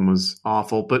 That one was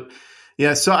awful. But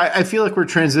yeah, so I feel like we're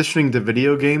transitioning to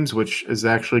video games, which is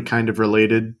actually kind of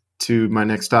related to my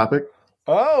next topic.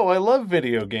 Oh, I love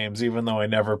video games, even though I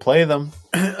never play them.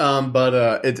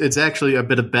 But it's actually a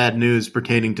bit of bad news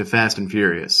pertaining to Fast and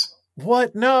Furious.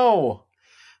 What? No.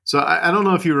 So I don't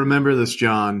know if you remember this,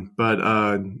 John, but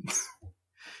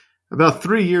about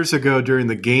 3 years ago during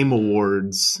the Game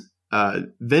Awards,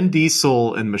 Vin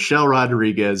Diesel and Michelle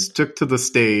Rodriguez took to the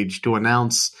stage to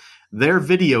announce their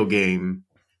video game,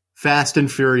 Fast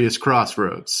and Furious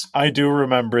Crossroads. I do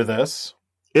remember this.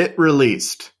 It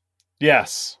released.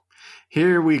 Yes.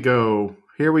 Here we go.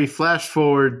 Here we flash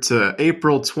forward to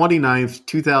April 29th,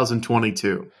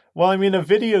 2022. Well, I mean, a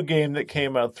video game that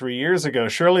came out 3 years ago.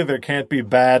 Surely there can't be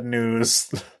bad news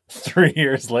 3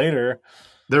 years later.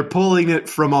 They're pulling it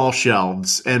from all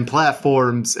shelves and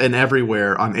platforms and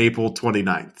everywhere on April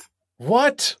 29th.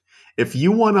 What? If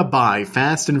you want to buy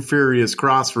Fast and Furious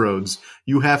Crossroads,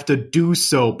 you have to do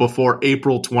so before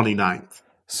April 29th.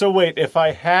 So wait, if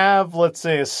I have, let's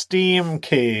say, a Steam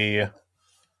key,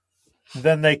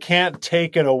 then they can't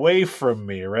take it away from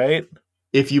me, right?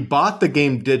 If you bought the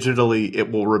game digitally,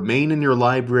 it will remain in your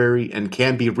library and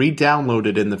can be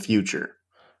re-downloaded in the future.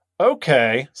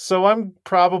 Okay, so I'm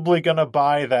probably going to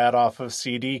buy that off of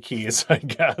CD keys, I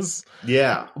guess.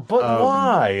 Yeah. But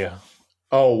why?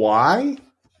 Oh, why?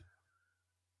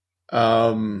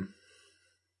 Oh,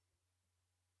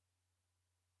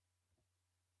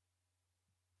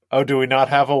 do we not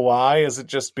have a why? Is it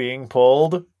just being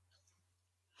pulled?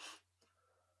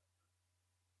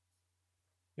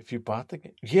 If you bought the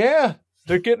game? Yeah,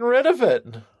 They're getting rid of it.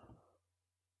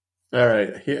 All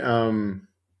right.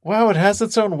 Wow, it has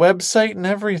its own website and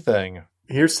everything.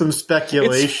 Here's some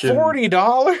speculation. It's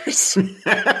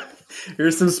 $40.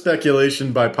 Here's some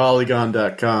speculation by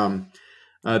Polygon.com.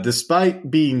 Despite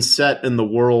being set in the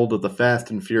world of the Fast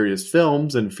and Furious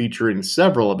films and featuring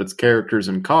several of its characters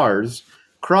and cars,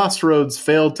 Crossroads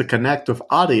failed to connect with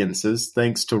audiences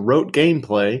thanks to rote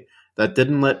gameplay that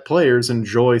didn't let players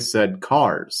enjoy said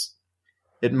cars.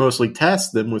 It mostly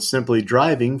tasked them with simply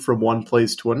driving from one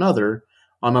place to another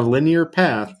on a linear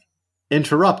path,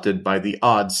 interrupted by the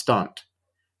odd stunt.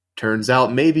 Turns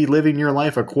out maybe living your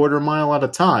life a quarter mile at a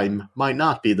time might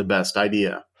not be the best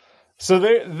idea. So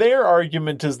their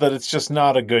argument is that it's just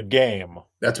not a good game.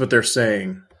 That's what they're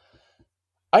saying.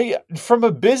 From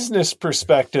a business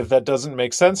perspective, that doesn't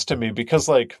make sense to me because,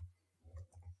 like,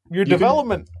 your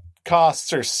development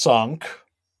costs are sunk.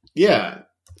 Yeah.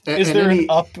 Is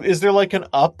there like an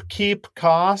upkeep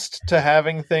cost to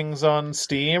having things on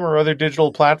Steam or other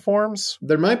digital platforms?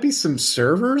 There might be some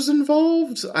servers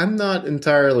involved. I'm not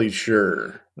entirely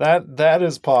sure. That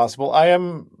is possible.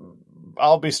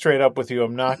 I'll be straight up with you.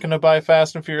 I'm not going to buy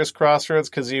Fast and Furious Crossroads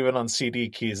because even on CD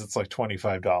keys, it's like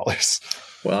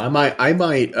 $25. Well, I might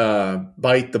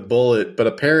bite the bullet, but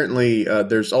apparently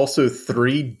there's also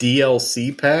 3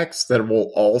 DLC packs that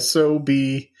will also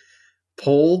be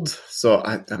pulled. So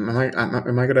am I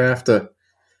going to have to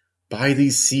buy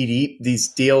these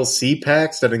DLC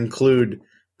packs that include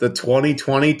the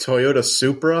 2020 Toyota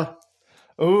Supra?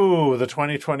 Ooh, the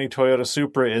 2020 Toyota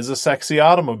Supra is a sexy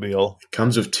automobile. It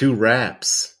comes with 2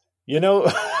 wraps. You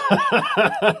know,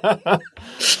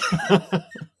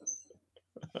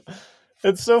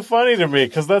 it's so funny to me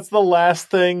because that's the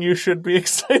last thing you should be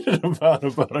excited about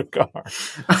a car.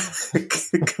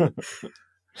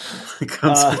 It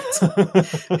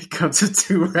comes with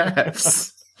 2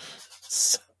 wraps.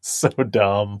 So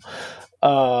dumb.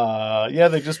 Yeah,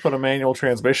 they just put a manual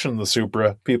transmission in the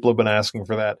Supra. People have been asking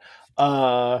for that.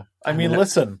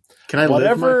 Listen. Can I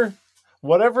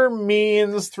whatever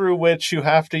means through which you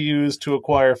have to use to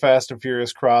acquire Fast and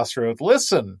Furious Crossroads,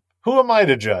 listen, who am I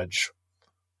to judge?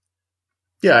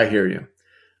 Yeah, I hear you.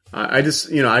 I just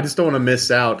don't want to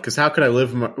miss out, because how can I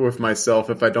live with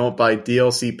myself if I don't buy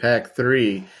DLC Pack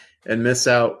 3 and miss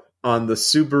out on the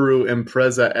Subaru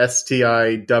Impreza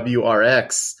STI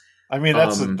WRX? I mean,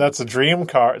 that's a dream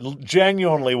car.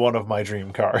 Genuinely one of my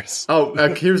dream cars. Oh,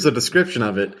 here's a description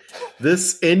of it.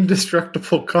 This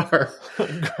indestructible car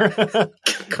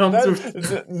comes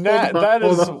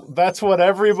that's what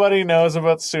everybody knows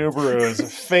about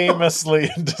Subarus. Famously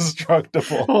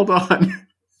indestructible. Hold on.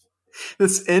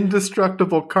 This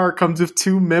indestructible car comes with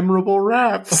 2 memorable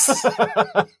wraps.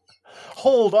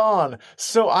 Hold on.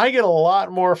 So I get a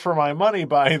lot more for my money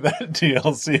buying that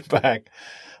DLC pack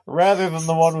rather than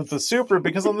the one with the Supra,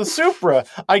 because on the Supra,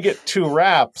 I get 2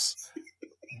 wraps.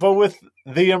 But with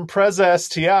the Impreza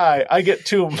STI, I get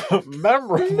 2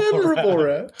 memorable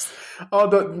wraps.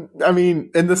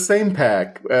 In the same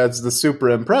pack as the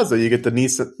Supra Impreza, you get the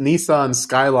Nissan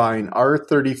Skyline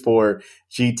R34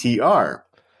 GTR.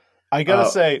 I gotta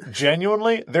say,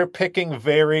 genuinely, they're picking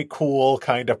very cool,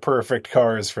 kind of perfect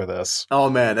cars for this. Oh,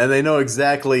 man, and they know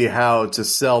exactly how to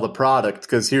sell the product,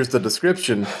 because here's the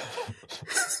description.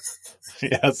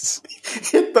 Yes.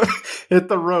 Hit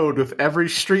the road with every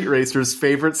street racer's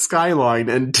favorite Skyline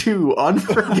and 2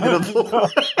 unforgettable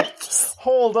wraps.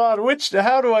 Hold on,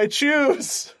 how do I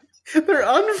choose? They're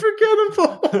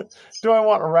unforgettable. Do I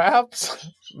want wraps?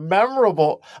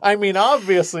 Memorable. I mean,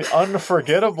 obviously,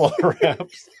 unforgettable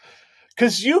wraps.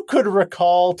 Because you could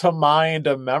recall to mind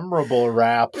a memorable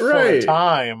rap for a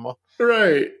time.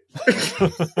 Right.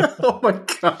 Oh my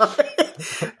god.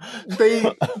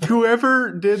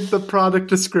 Whoever did the product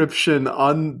description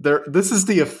on this is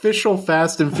the official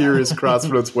Fast and Furious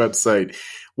Crossroads website,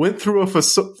 went through a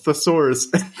thesaurus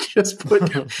and just put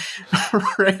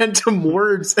random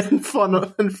words in front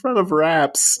of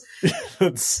raps.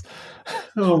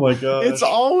 Oh my god. It's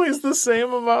always the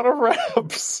same amount of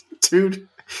raps. Dude.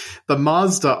 The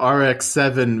Mazda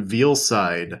RX-7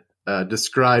 Veilside,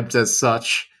 described as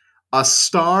such, a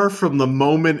star from the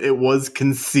moment it was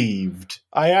conceived.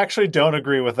 I actually don't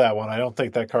agree with that one. I don't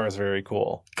think that car is very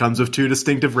cool. Comes with 2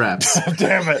 distinctive wraps.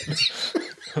 Damn it.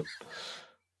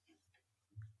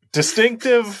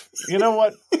 Distinctive, you know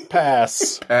what?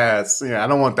 Pass. Pass. Yeah, I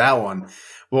don't want that one.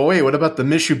 Well, wait, what about the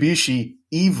Mitsubishi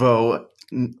Evo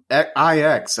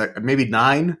iX? Maybe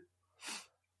 9?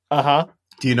 Uh-huh.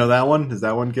 Do you know that one? Is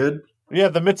that one good? Yeah,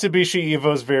 the Mitsubishi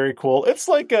Evo is very cool. It's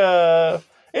like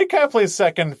it kind of plays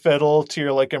second fiddle to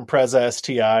your like Impreza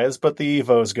STIs, but the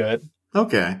Evo's good.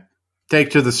 Okay. Take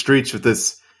to the streets with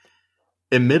this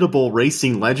Imitable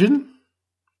racing legend?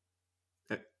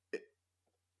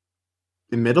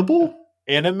 Imitable?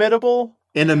 Inimitable?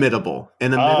 Inimitable.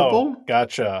 Oh,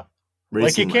 gotcha. Racing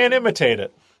like you can't legend. imitate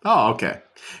it. Oh, okay.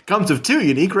 Comes with 2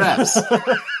 unique reps.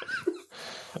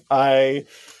 I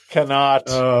cannot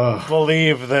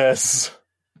believe this.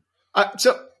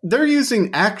 So they're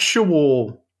using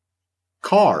actual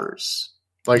cars,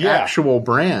 like actual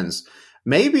brands.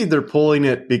 Maybe they're pulling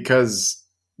it because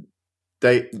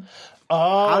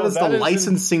how does the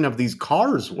licensing of these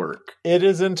cars work? It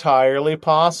is entirely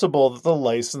possible that the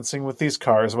licensing with these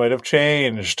cars might have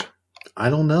changed. I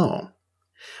don't know.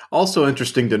 Also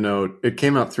interesting to note, it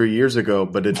came out 3 years ago,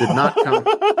 but it did not come...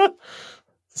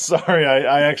 Sorry,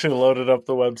 I actually loaded up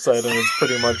the website and it's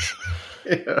pretty much...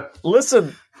 Yeah.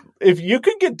 Listen, if you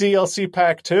could get DLC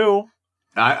Pack 2...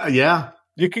 Yeah.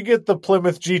 You could get the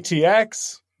Plymouth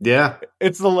GTX. Yeah.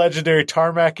 It's the legendary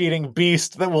tarmac-eating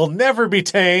beast that will never be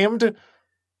tamed.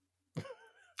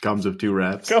 Comes with 2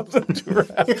 wraps. Comes with 2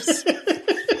 wraps.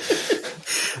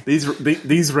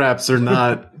 These wraps are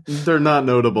not... They're not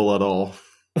notable at all.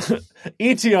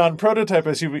 Etion prototype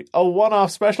SUV, a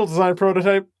one-off special design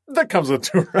prototype that comes with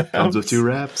 2 wraps. Comes with 2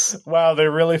 wraps. Wow, they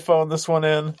really phoned this one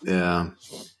in. Yeah.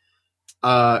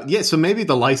 So maybe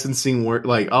the licensing work,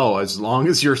 as long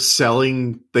as you're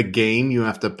selling the game, you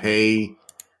have to pay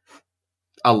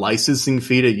a licensing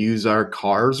fee to use our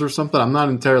cars or something. I'm not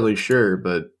entirely sure,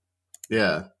 but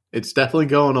yeah, it's definitely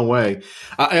going away.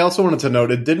 I also wanted to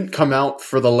note it didn't come out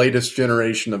for the latest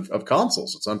generation of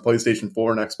consoles. It's on PlayStation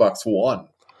 4 and Xbox One.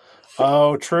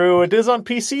 Oh, true. It is on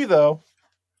PC, though.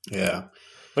 Yeah.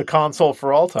 The console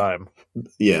for all time.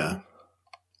 Yeah.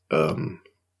 So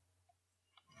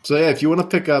yeah, if you want to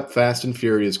pick up Fast and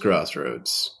Furious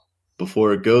Crossroads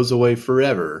before it goes away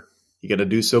forever, you got to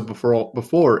do so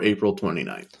before April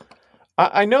 29th.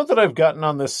 I know that I've gotten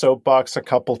on this soapbox a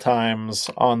couple times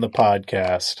on the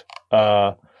podcast.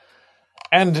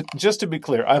 And just to be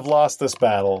clear, I've lost this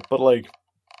battle, but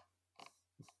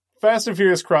Fast and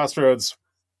Furious Crossroads,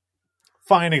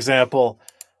 fine example.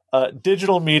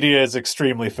 Digital media is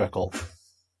extremely fickle.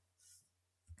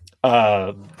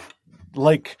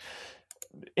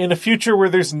 In a future where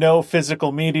there's no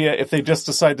physical media, if they just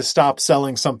decide to stop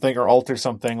selling something or alter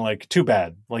something, too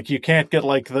bad. You can't get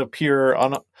the pure,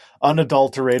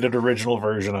 unadulterated original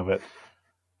version of it.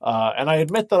 And I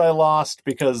admit that I lost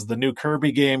because the new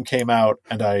Kirby game came out,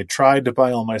 and I tried to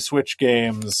buy all my Switch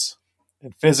games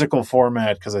in physical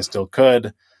format because I still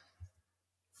could.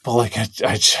 But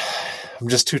I'm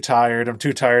just too tired. I'm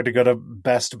too tired to go to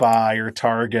Best Buy or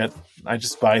Target. I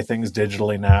just buy things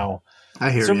digitally now. I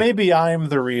hear so you. Maybe I'm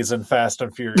the reason Fast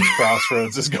and Furious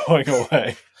Crossroads is going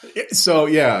away. So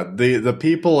yeah, the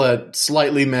people at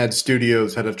Slightly Mad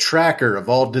Studios had a tracker of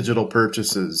all digital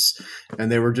purchases,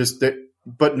 and they were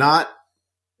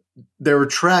they were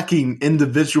tracking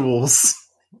individuals.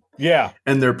 Yeah.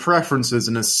 And their preferences,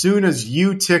 and as soon as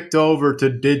you ticked over to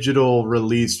digital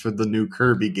release for the new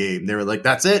Kirby game, they were like,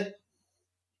 "That's it.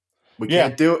 We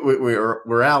can't do it.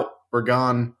 We're out. We're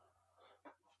gone."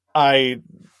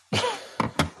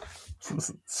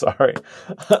 Sorry.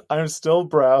 I'm still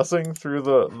browsing through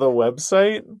the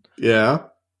website. Yeah.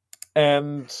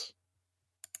 And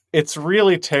it's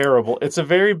really terrible. It's a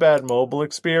very bad mobile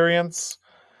experience,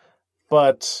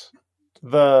 but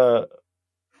I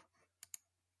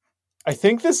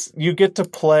think you get to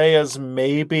play as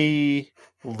maybe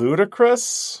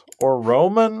Ludacris or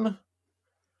Roman.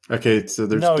 Okay, so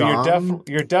there's Dom?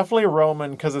 You're definitely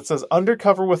Roman because it says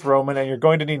undercover with Roman, and you're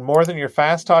going to need more than your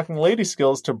fast-talking lady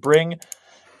skills to bring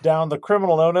down the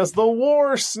criminal known as the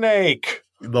War Snake.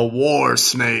 The War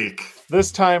Snake.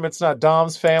 This time it's not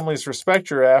Dom's family's respect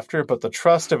you're after, but the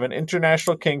trust of an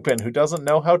international kingpin who doesn't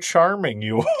know how charming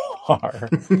you are.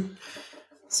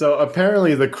 So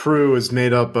apparently the crew is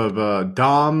made up of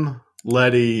Dom,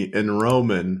 Letty, and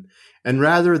Roman, and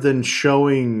rather than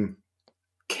showing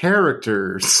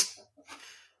characters,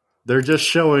 they're just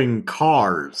showing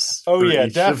cars. Oh yeah,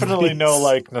 definitely no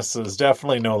likenesses.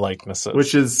 Definitely no likenesses.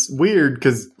 Which is weird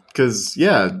because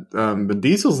Vin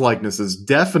Diesel's likeness is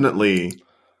definitely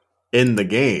in the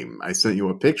game. I sent you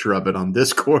a picture of it on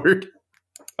Discord.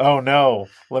 Oh no,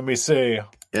 let me see.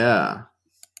 Yeah.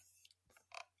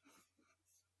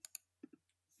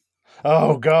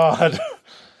 Oh god.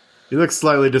 You look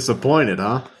slightly disappointed,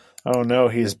 huh? Oh no,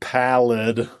 he's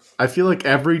pallid. I feel like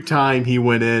every time he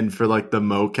went in for the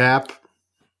mocap,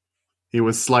 he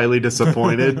was slightly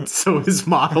disappointed. So his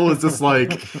model is just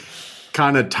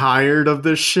kind of tired of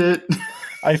this shit.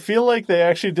 I feel like they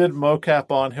actually did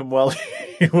mocap on him while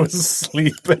he was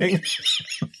sleeping.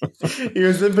 He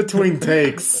was in between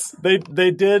takes. They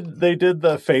did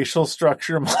the facial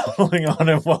structure modeling on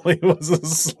him while he was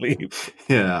asleep.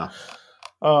 Yeah.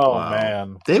 Oh Wow.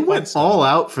 man. They went all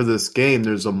out for this game.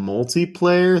 There's a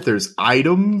multiplayer, there's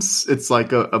items. It's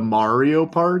like a Mario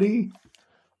Party.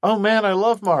 Oh man, I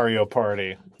love Mario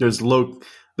Party. There's locations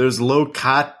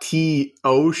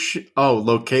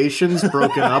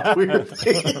broken up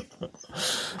weirdly.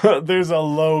 There's a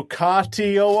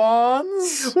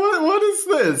Locatioons. What is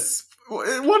this?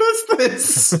 What is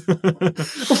this?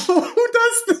 Who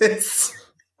does this?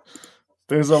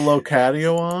 There's a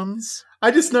Locatioons. I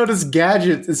just noticed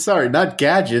gadgets. Sorry, not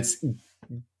gadgets.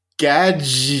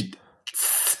 Gadget.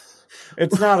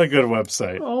 It's not a good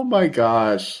website. Oh my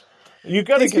gosh. You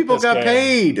gotta These get people this got game.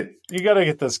 paid. You gotta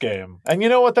get this game. And you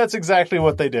know what? That's exactly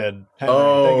what they did, Henry.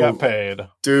 Oh. They got paid.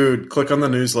 Dude, click on the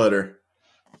newsletter.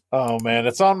 Oh man,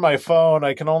 it's on my phone.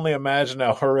 I can only imagine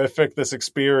how horrific this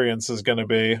experience is gonna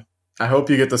be. I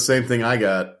hope you get the same thing I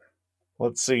got.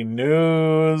 Let's see.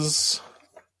 News.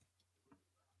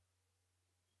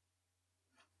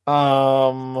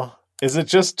 Is it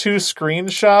just 2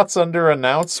 screenshots under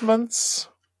announcements?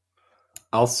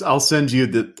 I'll send you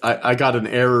the. I got an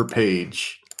error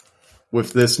page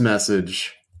with this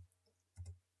message.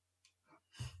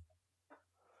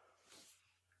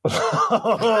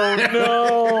 Oh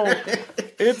no!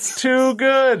 It's too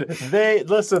good. They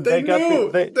listen. They got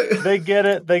knew. they get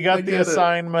it. They got They the get it.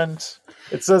 assignment.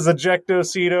 It says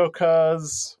ejectocito,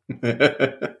 cuz I've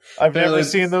never Apparently-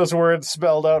 seen those words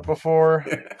spelled out before.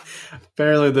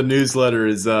 Apparently, the newsletter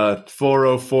is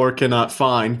 404 cannot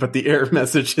find, but the error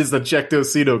message is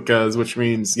ejectocito cuz, which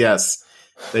means yes,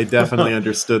 they definitely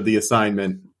understood the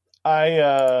assignment.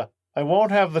 I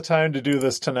won't have the time to do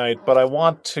this tonight, but I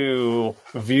want to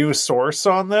view source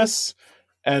on this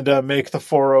and make the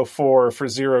 404 for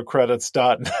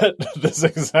zerocredits.net this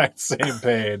exact same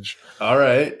page. All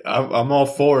right, I'm all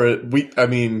for it. I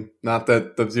mean, not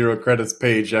that the zero credits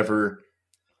page ever.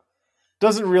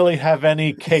 Doesn't really have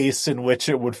any case in which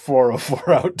it would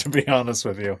 404 out, to be honest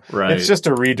with you. Right. It's just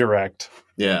a redirect.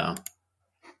 Yeah.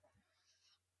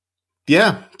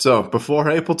 Yeah, so before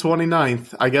April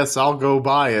 29th, I guess I'll go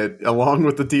buy it along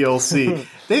with the DLC.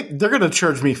 They're going to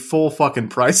charge me full fucking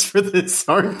price for this,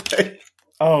 aren't they?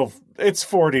 Oh, it's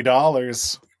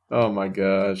 $40. Oh my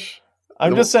gosh.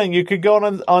 I'm just saying you could go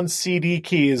on CD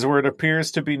Keys where it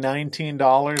appears to be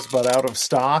 $19 but out of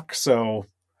stock, so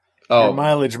your Oh,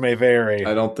 mileage may vary.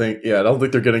 I don't think they're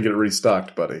going to get it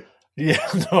restocked, buddy. Yeah,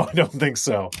 no, I don't think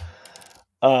so.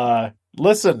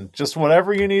 Listen, just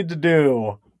whatever you need to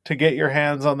do to get your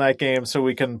hands on that game so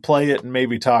we can play it and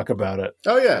maybe talk about it.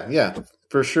 Oh yeah,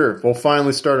 for sure. We'll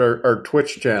finally start our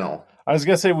Twitch channel. I was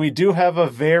going to say, we do have a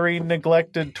very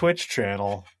neglected Twitch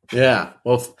channel. Yeah,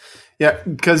 well, yeah,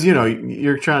 because,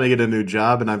 you're trying to get a new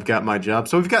job and I've got my job.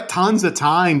 So we've got tons of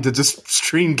time to just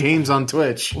stream games on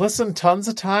Twitch. Listen, tons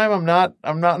of time.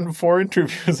 I'm not in 4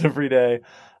 interviews every day.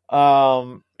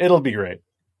 It'll be great.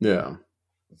 Yeah.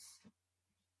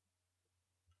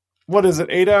 What is it,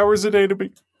 8 hours a day to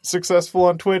be successful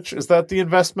on Twitch? Is that the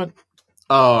investment?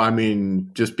 Oh, I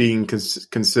mean, just being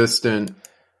consistent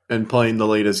and playing the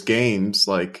latest games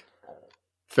like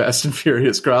Fast and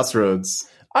Furious Crossroads.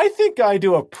 I think I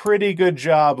do a pretty good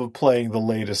job of playing the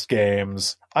latest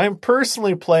games. I'm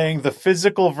personally playing the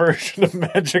physical version of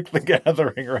Magic the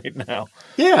Gathering right now.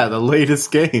 Yeah, the latest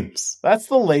games. That's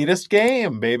the latest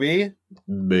game, baby.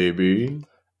 Maybe.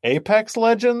 Apex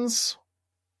Legends?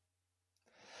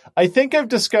 I think I've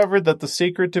discovered that the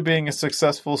secret to being a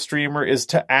successful streamer is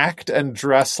to act and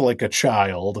dress like a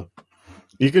child.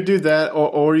 You could do that,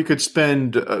 or you could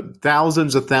spend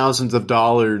thousands of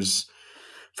dollars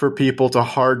for people to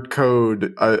hard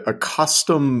code a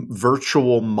custom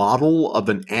virtual model of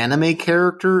an anime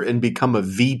character and become a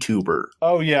VTuber.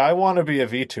 Oh yeah, I want to be a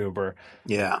VTuber.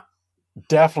 Yeah.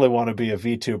 Definitely want to be a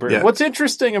VTuber. Yeah. What's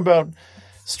interesting about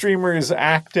streamers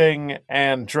acting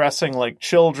and dressing like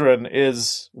children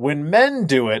is when men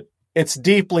do it, it's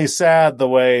deeply sad the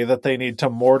way that they need to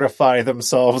mortify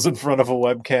themselves in front of a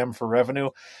webcam for revenue.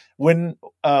 When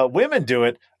women do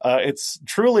it, it's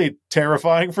truly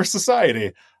terrifying for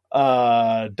society.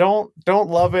 Don't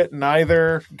love it in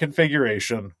either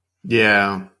configuration.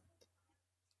 Yeah.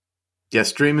 Yeah,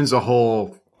 streaming's a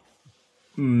whole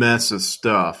mess of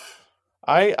stuff.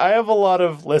 I have a lot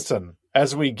of listen,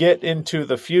 as we get into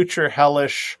the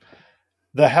hellish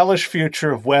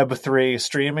future of Web3,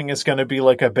 streaming is going to be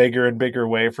like a bigger and bigger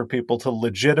way for people to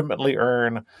legitimately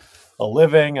earn a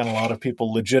living, and a lot of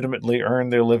people legitimately earn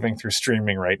their living through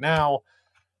streaming right now.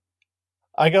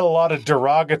 I get a lot of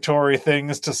derogatory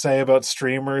things to say about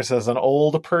streamers as an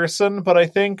old person, but I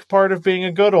think part of being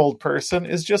a good old person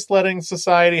is just letting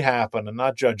society happen and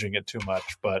not judging it too much.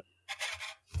 But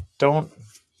don't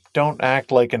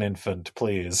act like an infant,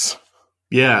 please.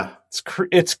 Yeah.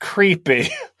 It's creepy.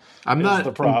 I'm not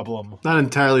the problem. Not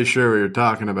entirely sure what you're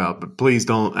talking about, but please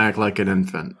don't act like an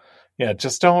infant. Yeah,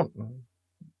 just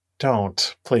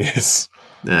don't, please.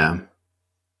 Yeah.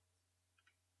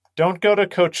 Don't go to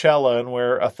Coachella and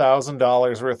wear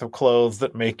 $1,000 worth of clothes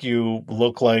that make you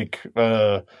look like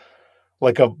a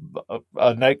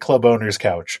nightclub owner's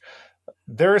couch.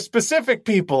 There are specific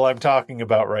people I'm talking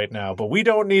about right now, but we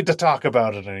don't need to talk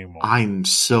about it anymore. I'm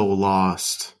so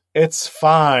lost. It's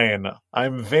fine.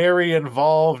 I'm very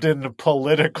involved in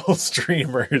political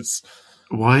streamers.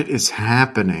 What is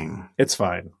happening? It's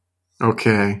fine.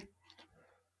 Okay.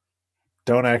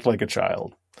 Don't act like a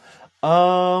child.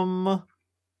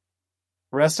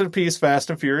 Rest in peace, Fast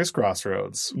and Furious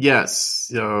Crossroads. Yes.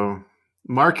 So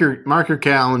mark your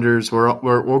calendars.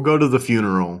 We'll go to the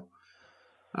funeral.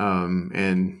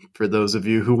 And for those of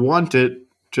you who want it,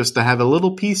 just to have a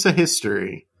little piece of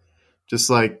history. Just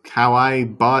like how I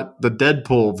bought the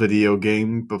Deadpool video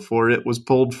game before it was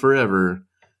pulled forever.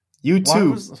 You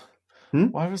too.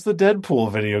 Why was the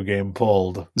Deadpool video game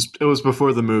pulled? It was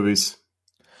before the movies.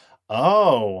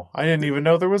 Oh, I didn't even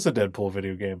know there was a Deadpool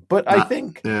video game. But I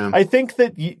think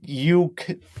that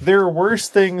there are worse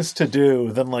things to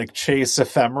do than like chase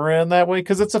ephemera in that way,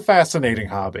 because it's a fascinating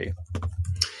hobby.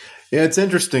 Yeah, it's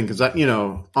interesting because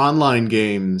online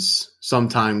games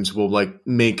sometimes will like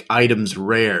make items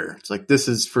rare. It's like this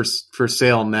is for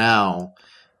sale now,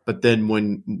 but then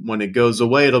when it goes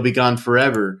away, it'll be gone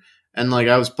forever. And like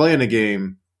I was playing a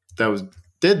game that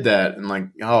did that, and like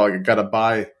I gotta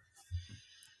buy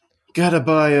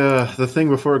the thing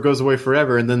before it goes away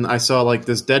forever. And then I saw like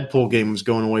this Deadpool game was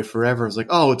going away forever. I was like,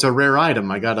 oh, it's a rare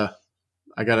item. I gotta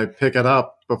pick it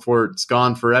up before it's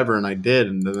gone forever. And I did,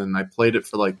 and then I played it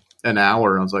for like an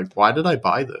hour. I was like, why did I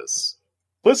buy this?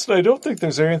 Listen, I don't think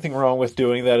there's anything wrong with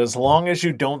doing that as long as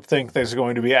you don't think there's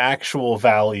going to be actual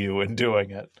value in doing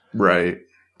it. Right.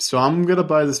 So I'm going to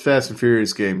buy this Fast and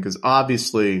Furious game because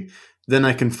obviously then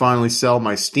I can finally sell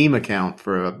my Steam account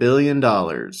for $1 billion.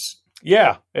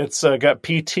 Yeah, it's got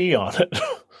PT on it.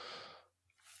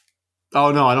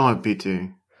 Oh, no, I don't have PT.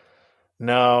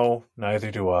 No, neither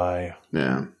do I.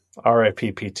 Yeah.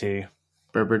 R.I.P. PT.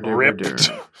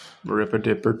 Ripped.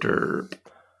 Rip-a-dipper-derp.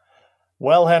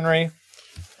 Well, Henry.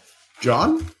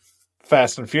 John?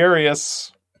 Fast and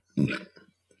Furious.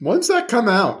 When's that come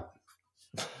out?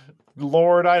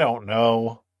 Lord, I don't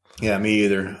know. Yeah, me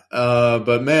either.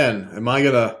 But man, am I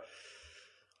gonna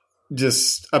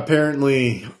just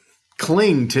apparently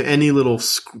cling to any little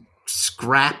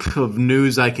scrap of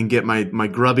news I can get my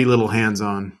grubby little hands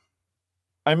on.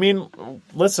 I mean,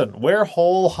 listen, we're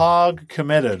whole hog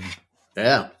committed.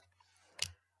 Yeah.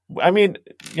 I mean,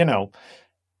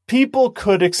 people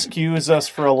could excuse us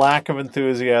for a lack of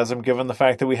enthusiasm given the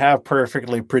fact that we have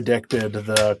perfectly predicted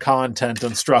the content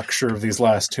and structure of these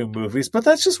last two movies, but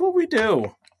that's just what we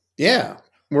do. Yeah.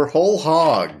 We're whole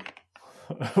hog.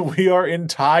 We are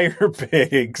entire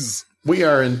pigs. We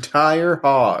are entire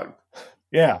hog.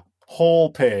 Yeah.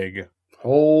 Whole pig.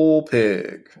 Whole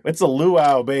pig. It's a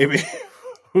luau, baby.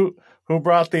 Who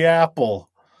brought the apple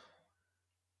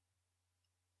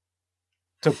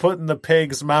to put in the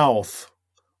pig's mouth?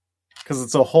 Because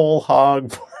it's a whole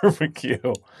hog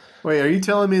barbecue. Wait, are you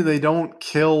telling me they don't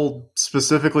kill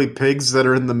specifically pigs that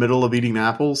are in the middle of eating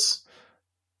apples?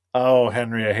 Oh,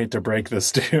 Henry, I hate to break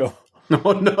this to you.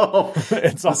 Oh, no.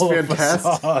 It's all a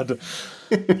facade.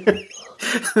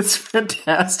 This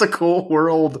fantastical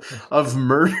world of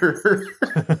murder.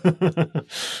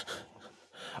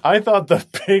 I thought the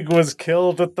pig was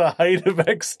killed at the height of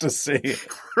ecstasy.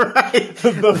 Right.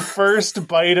 The first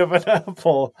bite of an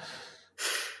apple.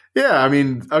 Yeah, I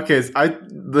mean, okay,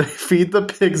 they feed the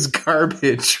pig's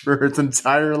garbage for its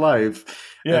entire life.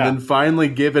 Yeah. And then finally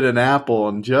give it an apple.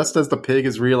 And just as the pig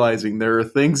is realizing there are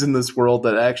things in this world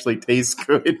that actually taste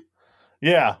good.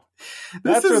 Yeah.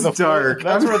 This is dark.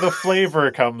 That's where the flavor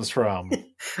comes from.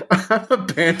 I'm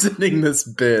abandoning this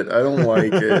bit. I don't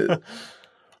like it.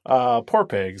 Poor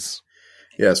pigs.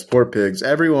 Yes, poor pigs.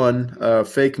 Everyone,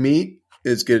 fake meat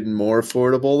is getting more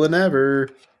affordable than ever.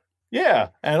 Yeah,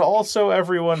 and also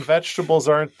everyone, vegetables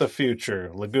aren't the future.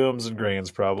 Legumes and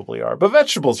grains probably are, but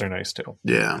vegetables are nice too.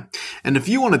 Yeah, and if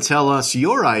you want to tell us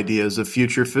your ideas of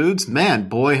future foods, man,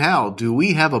 boy, how do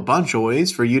we have a bunch of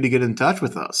ways for you to get in touch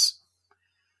with us.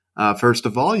 First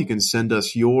of all, you can send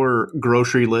us your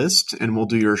grocery list, and we'll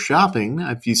do your shopping.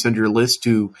 If you send your list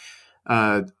to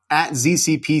at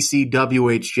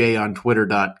ZCPCWHJ on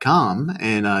Twitter.com.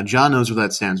 And John knows what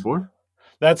that stands for.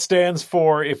 That stands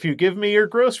for, if you give me your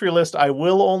grocery list, I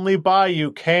will only buy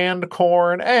you canned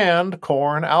corn and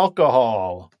corn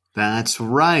alcohol. That's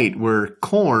right. We're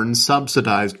Corn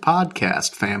subsidized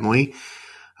podcast family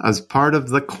as part of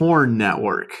the Corn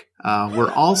Network.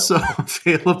 We're also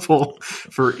available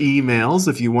for emails.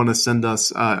 If you want to send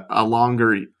us a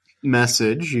longer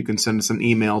message, you can send us an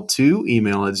email to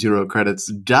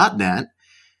email@zerocredits.net,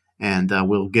 and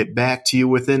we'll get back to you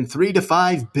within 3 to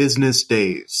 5 business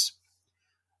days.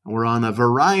 We're on a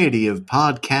variety of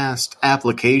podcast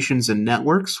applications and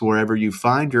networks. Wherever you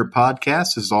find your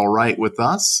podcast is all right with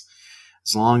us,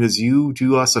 as long as you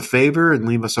do us a favor and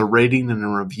leave us a rating and a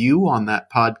review on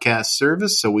that podcast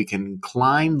service so we can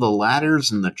climb the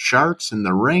ladders and the charts and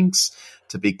the ranks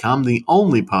to become the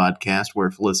only podcast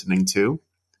worth listening to.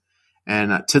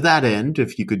 And to that end,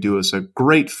 if you could do us a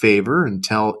great favor and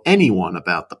tell anyone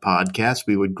about the podcast,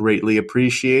 we would greatly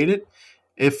appreciate it.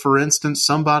 If, for instance,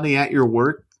 somebody at your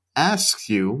work asks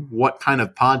you what kind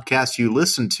of podcast you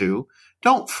listen to,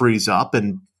 don't freeze up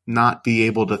and not be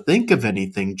able to think of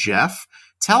anything, Jeff.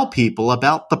 Tell people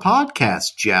about the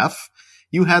podcast, Jeff.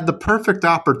 You had the perfect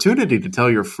opportunity to tell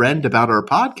your friend about our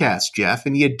podcast, Jeff,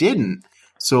 and you didn't.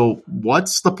 So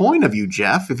what's the point of you,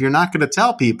 Jeff, if you're not going to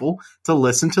tell people to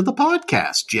listen to the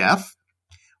podcast, Jeff?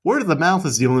 Word of the mouth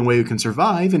is the only way you can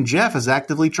survive, and Jeff is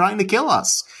actively trying to kill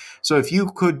us. So if you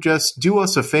could just do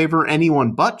us a favor,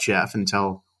 anyone but Jeff, and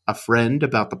tell a friend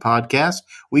about the podcast,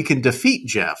 we can defeat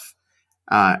Jeff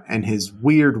and his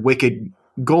weird, wicked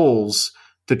goals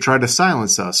to try to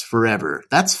silence us forever.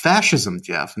 That's fascism,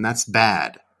 Jeff, and that's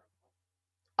bad.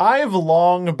 I've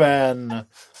long been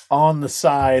on the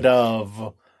side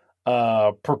of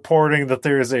purporting that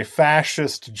there is a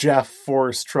fascist Jeff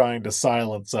force trying to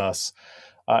silence us.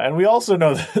 And we also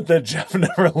know that Jeff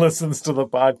never listens to the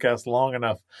podcast long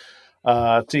enough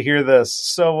to hear this.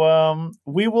 So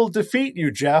we will defeat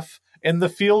you, Jeff, in the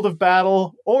field of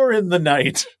battle or in the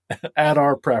night at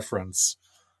our preference.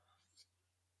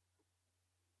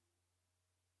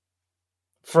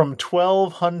 From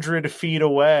 1,200 feet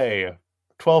away.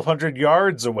 1,200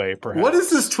 yards away, perhaps. What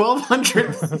is this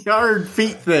 1,200 yard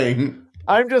feet thing?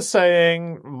 I'm just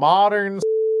saying, modern...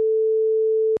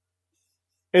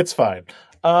 It's fine.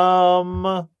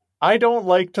 I don't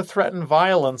like to threaten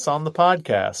violence on the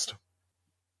podcast.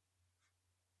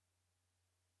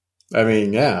 I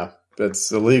mean, yeah,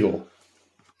 that's illegal.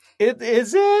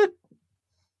 Is it?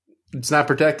 It's not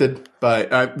protected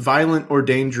by violent or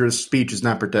dangerous speech is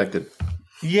not protected.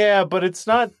 Yeah, but it's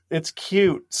not. It's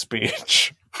cute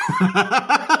speech.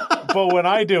 But when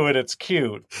I do it, it's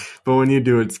cute. But when you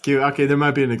do it, it's cute. Okay, there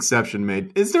might be an exception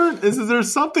made. Is there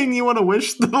something you want to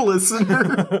wish the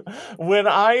listener? When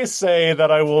I say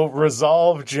that I will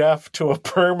resolve Jeff to a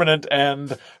permanent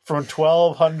end from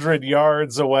 1,200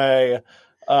 yards away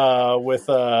with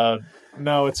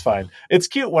no, it's fine. It's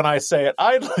cute when I say it.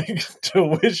 I'd like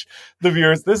to wish the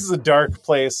viewers, this is a dark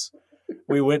place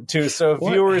we went to. So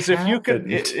viewers, if you could,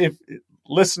 if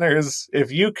listeners, if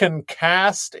you can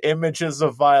cast images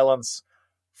of violence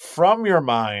from your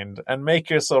mind and make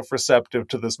yourself receptive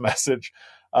to this message,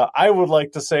 I would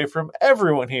like to say from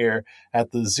everyone here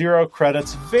at the Zero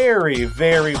Credits very,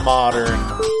 very modern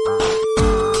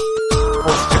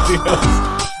studios,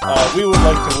 we would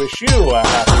like to wish you a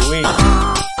happy week.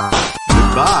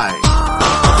 Goodbye.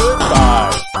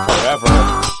 Goodbye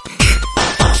forever.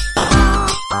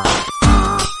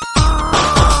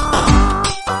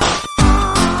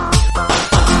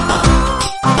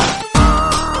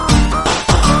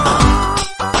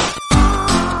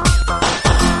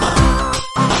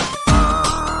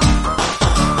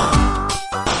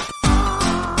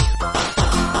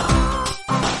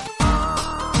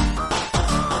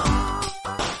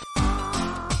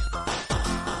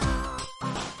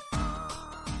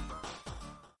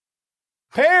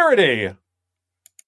 Parody!